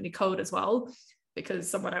involved with Women in Code as well, because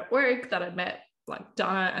someone at work that I met, like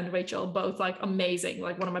Donna and Rachel, both like amazing,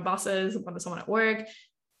 like one of my bosses, someone at work,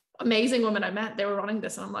 amazing women I met, they were running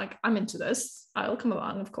this. And I'm like, I'm into this. I'll come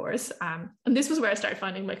along, of course. And this was where I started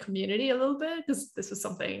finding my community a little bit, because this was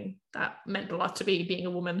something that meant a lot to me, being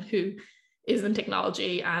a woman who is in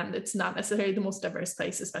technology, and it's not necessarily the most diverse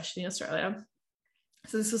place, especially in Australia.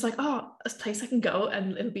 So this was like, oh, a place I can go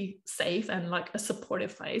and it'll be safe and like a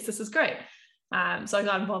supportive place. This is great. So I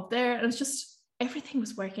got involved there, and it's just, everything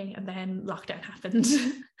was working. And then lockdown happened.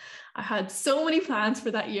 I had so many plans for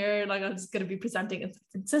that year. Like, I was going to be presenting in San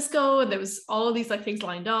Francisco, and there was all these like things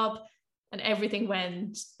lined up, and everything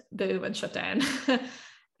went boom and shut down.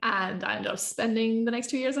 And I ended up spending the next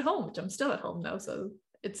 2 years at home, which I'm still at home now. So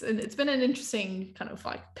it's been an interesting kind of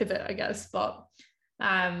like pivot, I guess. But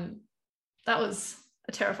that was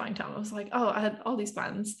a terrifying time. I was like, oh, I had all these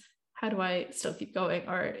plans. How do I still keep going?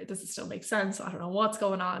 Or does it still make sense? I don't know what's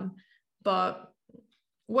going on. But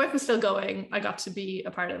work was still going. I got to be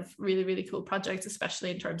a part of really, really cool projects,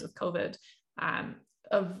 especially in terms of COVID,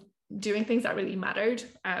 of doing things that really mattered,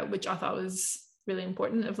 which I thought was really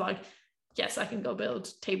important. Of like, yes, I can go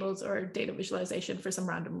build tables or data visualization for some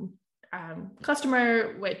random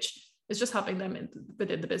customer, which is just helping them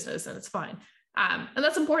within the business, and it's fine. And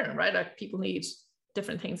that's important, right? Like, people need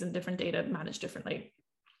different things and different data managed differently.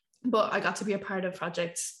 But I got to be a part of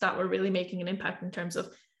projects that were really making an impact in terms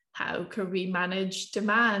of how can we manage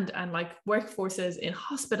demand and like workforces in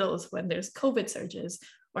hospitals when there's COVID surges,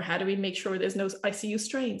 or how do we make sure there's no ICU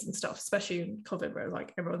strains and stuff, especially in COVID where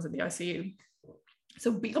like everyone's in the ICU.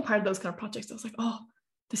 So being a part of those kind of projects, I was like, oh,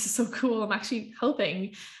 this is so cool. I'm actually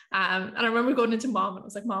helping. And I remember going into mom and I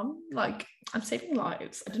was like, Mom, like I'm saving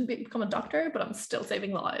lives. I didn't become a doctor, but I'm still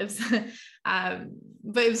saving lives.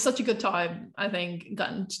 But it was such a good time, I think,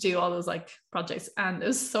 gotten to do all those like projects. And it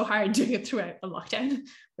was so hard doing it throughout the lockdown,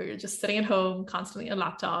 where you're just sitting at home, constantly on a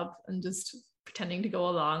laptop and just pretending to go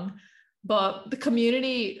along. But the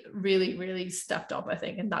community really, really stepped up, I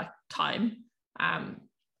think, in that time.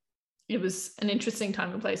 It was an interesting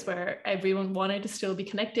time and place where everyone wanted to still be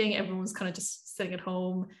connecting. Everyone was kind of just sitting at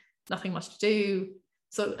home, nothing much to do.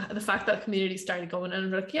 So the fact that community started going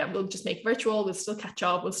and like, yeah, we'll just make virtual, we'll still catch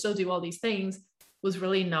up, we'll still do all these things, was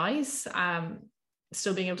really nice.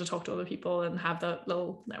 Still being able to talk to other people and have the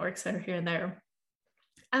little networks that are here and there.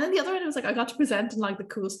 And then the other one was like, I got to present in like the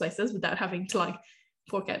coolest places without having to like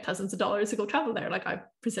fork out thousands of dollars to go travel there. Like I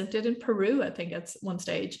presented in Peru, I think at one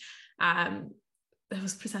stage. I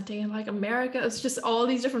was presenting in like America. It's just all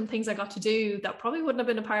these different things I got to do that probably wouldn't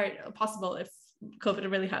have been possible if COVID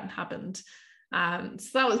really hadn't happened. So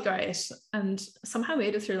that was great, and somehow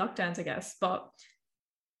made it through lockdowns, I guess. But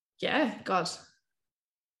yeah, God,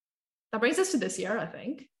 that brings us to this year, I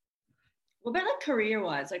think. What about like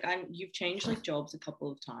career-wise? Like you've changed like jobs a couple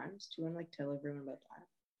of times. Do you want to like tell everyone about that?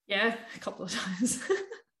 Yeah, a couple of times.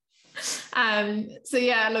 So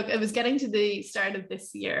yeah, look, it was getting to the start of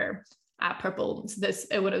this year at Purple. So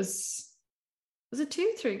was it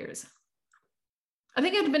 2-3 years? I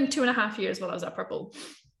think it had been 2.5 years while I was at Purple.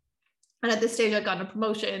 And at this stage, I'd gotten a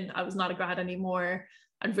promotion. I was not a grad anymore.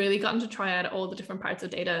 I'd really gotten to try out all the different parts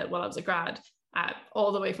of data while I was a grad,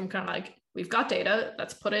 all the way from kind of like, we've got data,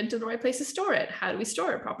 let's put it into the right place to store it. How do we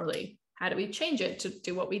store it properly? How do we change it to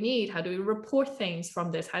do what we need? How do we report things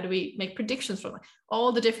from this? How do we make predictions from it?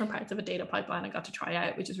 All the different parts of a data pipeline I got to try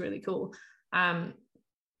out, which is really cool. And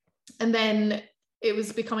then it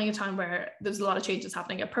was becoming a time where there was a lot of changes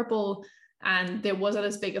happening at Purple, and there wasn't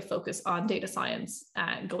as big a focus on data science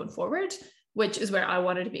going forward, which is where I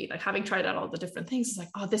wanted to be. Like having tried out all the different things, it's like,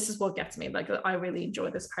 oh, this is what gets me. Like I really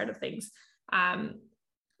enjoy this part of things.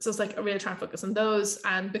 So it's like I really trying to focus on those.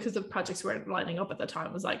 And because the projects weren't lining up at the time,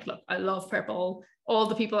 I was like, look, I love Purple. All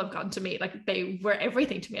the people I've gotten to meet, like they were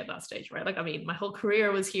everything to me at that stage, right? Like, I mean, my whole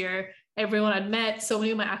career was here. Everyone I'd met, so many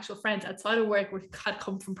of my actual friends outside of work had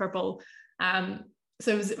come from Purple.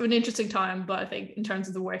 So it was an interesting time, but I think in terms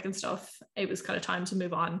of the work and stuff, it was kind of time to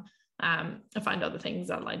move on and find other things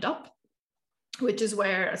that lined up, which is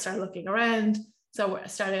where I started looking around. So I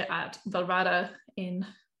started at Valrhada in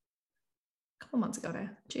a couple months ago now,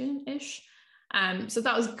 June-ish. So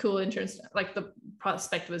that was cool in terms, like the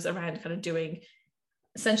prospect was around kind of doing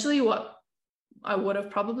essentially what I would have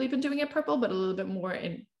probably been doing at Purple, but a little bit more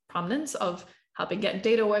in prominence of helping get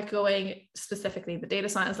data work going, specifically the data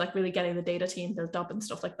science, like really getting the data team built up and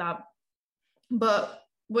stuff like that. But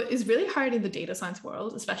what is really hard in the data science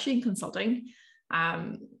world, especially in consulting,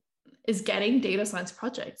 is getting data science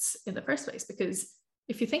projects in the first place. Because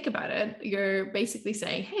if you think about it, you're basically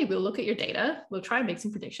saying, hey, we'll look at your data, we'll try and make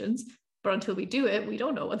some predictions, but until we do it, we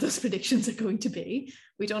don't know what those predictions are going to be.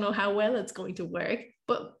 We don't know how well it's going to work,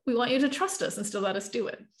 but we want you to trust us and still let us do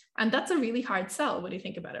it. And that's a really hard sell when you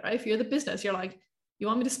think about it, right? If you're the business, you're like, you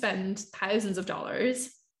want me to spend thousands of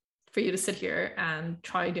dollars for you to sit here and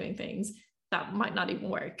try doing things that might not even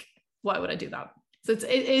work. Why would I do that? So it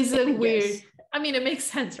is a weird, I mean, it makes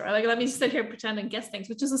sense, right? Like, let me sit here, pretend and guess things,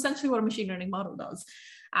 which is essentially what a machine learning model does.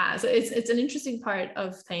 So it's an interesting part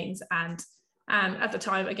of things. And at the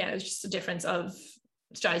time, again, it was just a difference of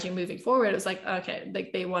strategy moving forward. It was like, okay,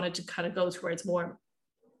 like they wanted to kind of go towards more,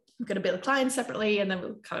 we're going to build clients separately, and then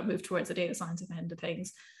we'll kind of move towards the data science end of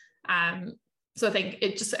things. So I think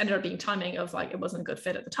it just ended up being timing of like, it wasn't a good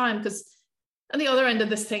fit at the time, because and the other end of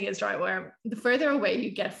this thing is, right, where the further away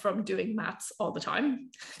you get from doing maths all the time,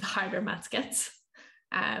 the harder maths gets.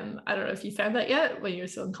 I don't know if you found that yet when you're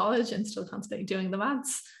still in college and still constantly doing the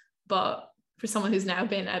maths, but for someone who's now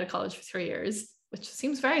been out of college for 3 years, which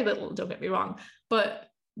seems very little, don't get me wrong, but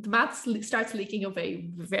the maths starts leaking away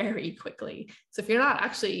very quickly. So if you're not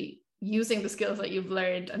actually using the skills that you've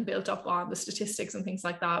learned and built up on the statistics and things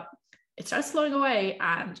like that, it starts flowing away,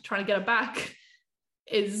 and trying to get it back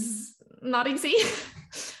is not easy.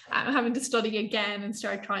 Having to study again and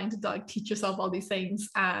start trying to like teach yourself all these things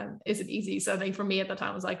isn't easy. So I think for me at the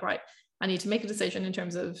time, I was like, right, I need to make a decision in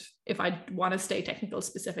terms of if I want to stay technical,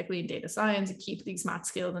 specifically in data science, and keep these math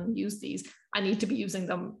skills and use these, I need to be using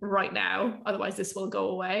them right now. Otherwise this will go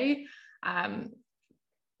away.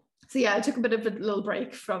 So yeah, I took a bit of a little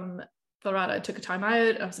break from Valrhada. I took a time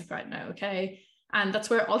out. I was like, right now, okay. And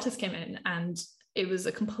that's where Altus came in. And it was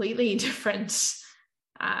a completely different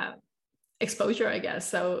exposure, I guess.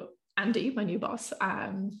 So Andy, my new boss,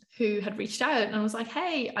 who had reached out and was like,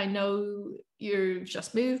 hey, I know you've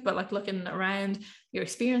just moved, but like looking around, your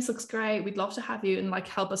experience looks great. We'd love to have you and like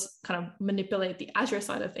help us kind of manipulate the Azure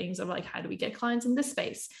side of things of like, how do we get clients in this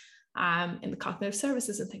space, in the cognitive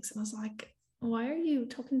services and things. And I was like, why are you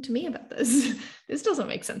talking to me about this? This doesn't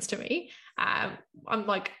make sense to me. I'm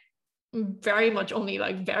like very much only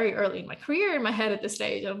like very early in my career in my head at this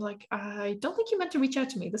stage. I'm like, I don't think you meant to reach out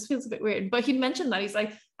to me. This feels a bit weird. But he mentioned that he's like,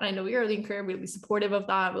 and I know you're early in career, we'll be supportive of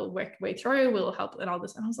that. We'll work way through, we'll help and all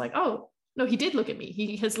this. And I was like, oh, no, he did look at me.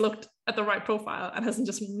 He has looked at the right profile and hasn't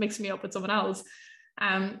just mixed me up with someone else.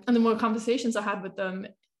 And the more conversations I had with them,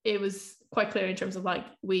 it was quite clear in terms of like,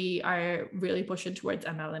 we are really pushing towards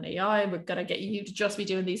ML and AI. We're going to get you to just be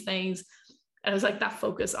doing these things. And it was like that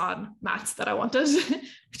focus on maths that I wanted,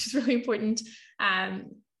 which is really important.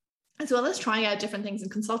 As well as trying out different things in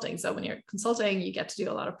consulting. So when you're consulting, you get to do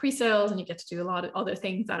a lot of pre-sales and you get to do a lot of other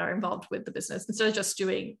things that are involved with the business it's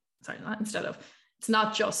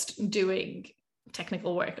not just doing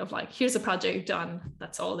technical work of like, here's a project done.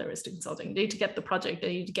 That's all there is to consulting. You need to get the project, you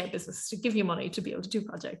need to get businesses to give you money to be able to do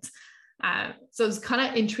projects. So I was kind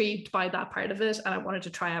of intrigued by that part of it and I wanted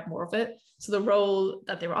to try out more of it. So the role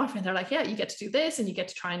that they were offering, they're like, yeah, you get to do this and you get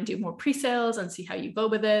to try and do more pre-sales and see how you go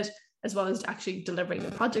with it, as well as actually delivering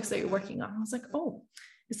the projects that you're working on. I was like, oh,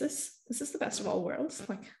 is this the best of all worlds?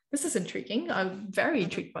 Like, this is intriguing. I'm very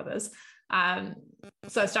intrigued by this.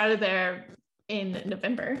 So I started there in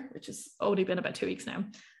November, which has only been about 2 weeks now.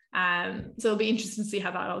 So it'll be interesting to see how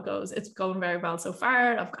that all goes. It's going very well so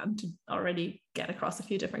far. I've gotten to already get across a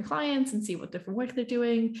few different clients and see what different work they're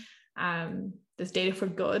doing. There's Data for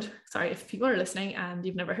Good. Sorry, if people are listening and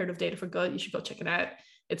you've never heard of Data for Good, you should go check it out.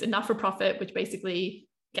 It's a not-for-profit, which basically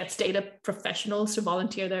gets data professionals to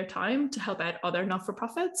volunteer their time to help out other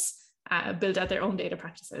not-for-profits build out their own data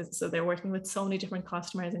practices. So they're working with so many different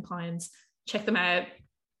customers and clients. Check them out.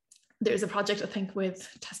 There's a project, I think, with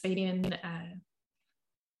Tasmanian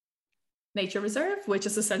Nature Reserve, which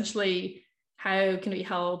is essentially how can we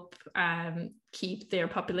help keep their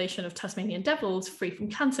population of Tasmanian devils free from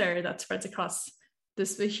cancer that spreads across the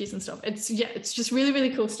species and stuff. It's just really,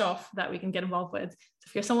 really cool stuff that we can get involved with. So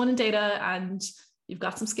if you're someone in data and you've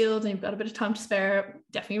got some skills and you've got a bit of time to spare,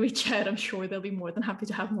 definitely reach out. I'm sure they'll be more than happy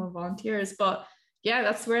to have more volunteers. But yeah,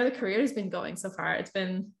 that's where the career has been going so far. It's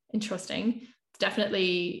been interesting. It's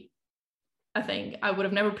definitely, I think I would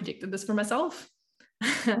have never predicted this for myself.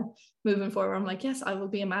 Moving forward, I'm like, yes, I will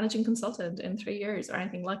be a managing consultant in 3 years or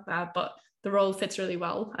anything like that. But the role fits really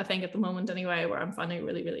well, I think, at the moment anyway, where I'm finding it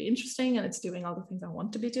really, really interesting and it's doing all the things I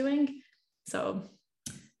want to be doing. So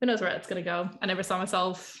who knows where it's going to go. I never saw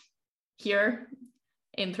myself here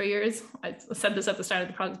in 3 years. I said this at the start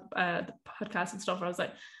of the podcast and stuff, where I was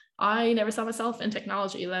like, I never saw myself in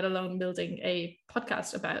technology, let alone building a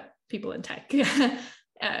podcast about people in tech.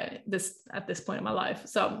 At this point in my life.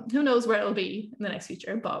 So who knows where it'll be in the next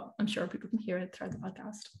future, but I'm sure people can hear it throughout the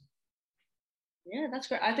podcast. Yeah, that's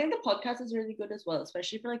great. I think the podcast is really good as well,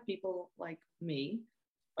 especially for like people like me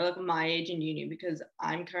or like my age in uni, because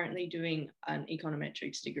I'm currently doing an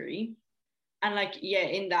econometrics degree. And like, yeah,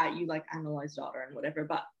 in that you like analyze data and whatever,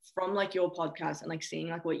 but from like your podcast and like seeing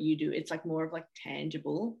like what you do, it's like more of like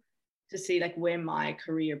tangible to see like where my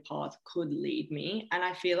career path could lead me. And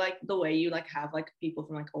I feel like the way you like have like people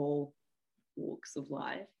from like all walks of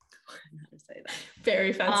life, I don't know how to say that.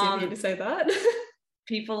 Very fancy of you to say that.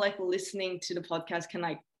 People like listening to the podcast can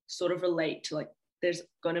like sort of relate to like, there's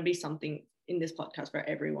going to be something in this podcast for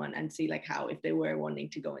everyone, and see like how if they were wanting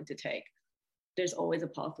to go into tech, there's always a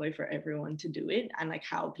pathway for everyone to do it. And like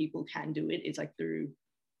how people can do it is like through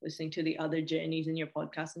listening to the other journeys in your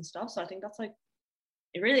podcast and stuff. So I think that's like,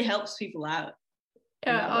 it really helps people out.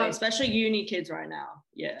 Yeah, especially uni kids right now.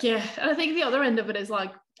 Yeah. And I think the other end of it is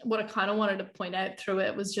like what I kind of wanted to point out through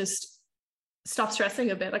it was just stop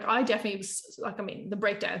stressing a bit. Like I definitely was like, I mean, the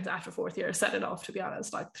breakdowns after fourth year set it off, to be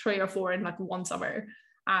honest, like 3 or 4 in like one summer.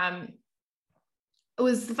 It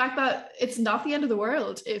was the fact that it's not the end of the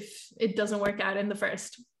world if it doesn't work out in the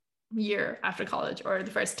first year after college or the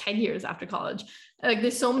first 10 years after college. Like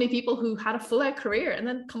there's so many people who had a full out career and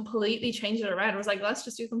then completely changed it around. It was like, let's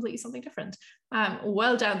just do completely something different,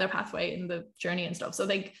 well down their pathway in the journey and stuff. So I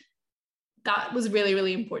think that was really,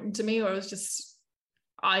 really important to me, or it was just,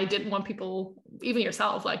 I didn't want people, even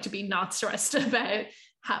yourself, like to be not stressed about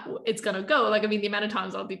how it's going to go. Like, I mean, the amount of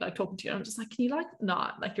times I'll be like talking to you and I'm just like, can you like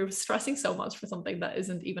not, like you're stressing so much for something that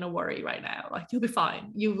isn't even a worry right now. Like you'll be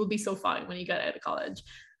fine. You will be so fine when you get out of college.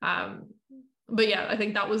 But yeah, I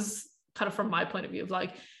think that was kind of from my point of view of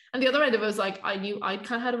like, and the other end of it was like, I knew I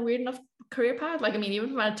kind of had a weird enough career path. Like, I mean,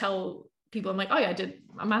 even when I tell people, I'm like, oh yeah, I did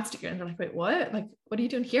a maths degree, and they're like, wait, what? Like, what are you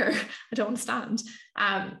doing here? I don't understand.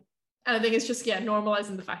 And I think it's just,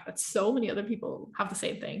 normalizing the fact that so many other people have the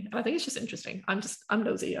same thing. And I think it's just interesting. I'm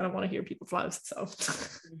nosy. I don't want to hear people's lives. So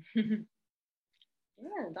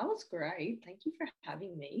yeah, that was great. Thank you for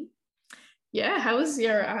having me. Yeah. How was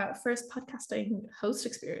your first podcasting host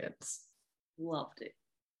experience? Loved it.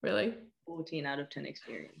 Really? 14 out of 10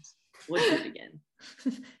 experience. Would do it again.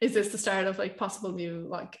 Is this the start of like possible new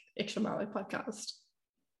like Iksha Malik podcast?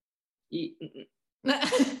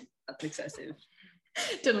 That's excessive.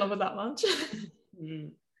 Didn't love it that much.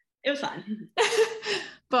 It was fun.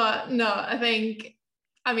 But no, I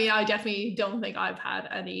definitely don't think I've had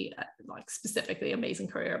any like specifically amazing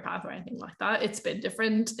career path or anything like that. It's been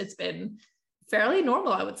different. It's been fairly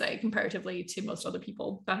normal, I would say, comparatively to most other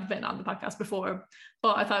people that have been on the podcast before.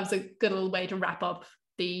 But I thought it was a good little way to wrap up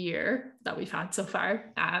the year that we've had so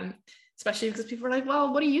far. Especially because people are like,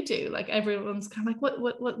 well, what do you do? Like everyone's kind of like,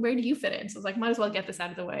 what, where do you fit in? So it's like, might as well get this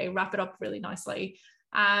out of the way, wrap it up really nicely.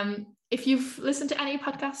 If you've listened to any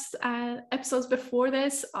podcast episodes before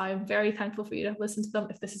this, I'm very thankful for you to have listened to them.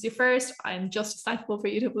 If this is your first, I'm just as thankful for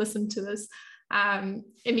you to have listened to this.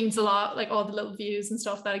 It means a lot, like all the little views and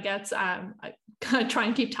stuff that it gets. I kind of try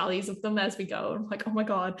and keep tallies of them as we go. I'm like, oh my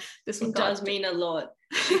God, this one does mean a lot.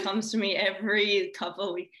 She comes to me every couple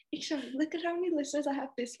of weeks. Iksha, look at how many listeners I have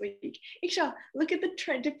this week. Iksha, look at the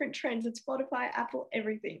different trends at Spotify, Apple,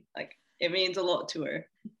 everything. Like, it means a lot to her.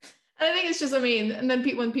 And I think it's just, and then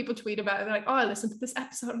when people tweet about it, they're like, oh, I listened to this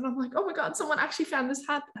episode. And I'm like, oh my God, someone actually found this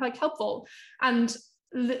like helpful. And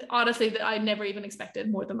honestly, I never even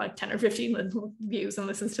expected more than like 10 or 15 views and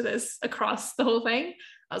listens to this across the whole thing.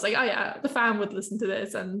 I was like, oh yeah, the fan would listen to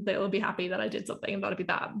this and they'll be happy that I did something, and that'll be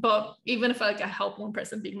that. But even if like I help one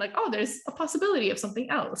person being like, oh, there's a possibility of something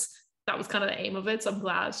else, that was kind of the aim of it. So I'm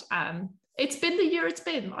glad. It's been the year it's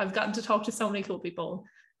been. I've gotten to talk to so many cool people.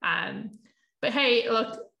 But hey,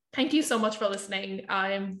 look, thank you so much for listening.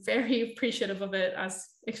 I am very appreciative of it, as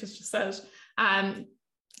Iksha just said.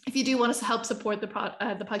 If you do want us to help support the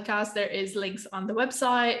podcast, there is links on the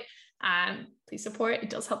website. Please support. It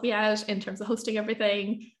does help me out in terms of hosting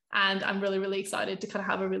everything. And I'm really, really excited to kind of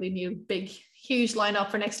have a really new, big, huge lineup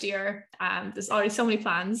for next year. There's already so many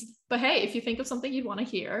plans. But hey, if you think of something you'd want to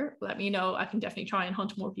hear, let me know. I can definitely try and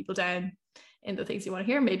hunt more people down in the things you want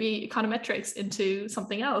to hear. Maybe econometrics into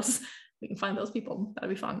something else. We can find those people. That'd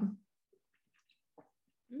be fun.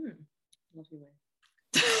 Love your work.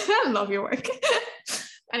 I love your work.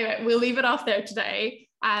 Anyway, we'll leave it off there today.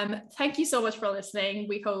 Thank you so much for listening.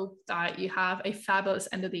 We hope that you have a fabulous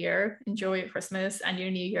end of the year. Enjoy your Christmas and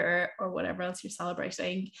your New Year or whatever else you're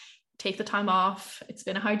celebrating. Take the time off. It's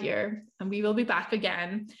been a hard year, and we will be back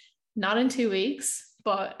again, not in 2 weeks,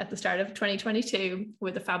 but at the start of 2022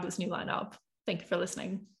 with a fabulous new lineup. Thank you for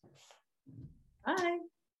listening. Bye.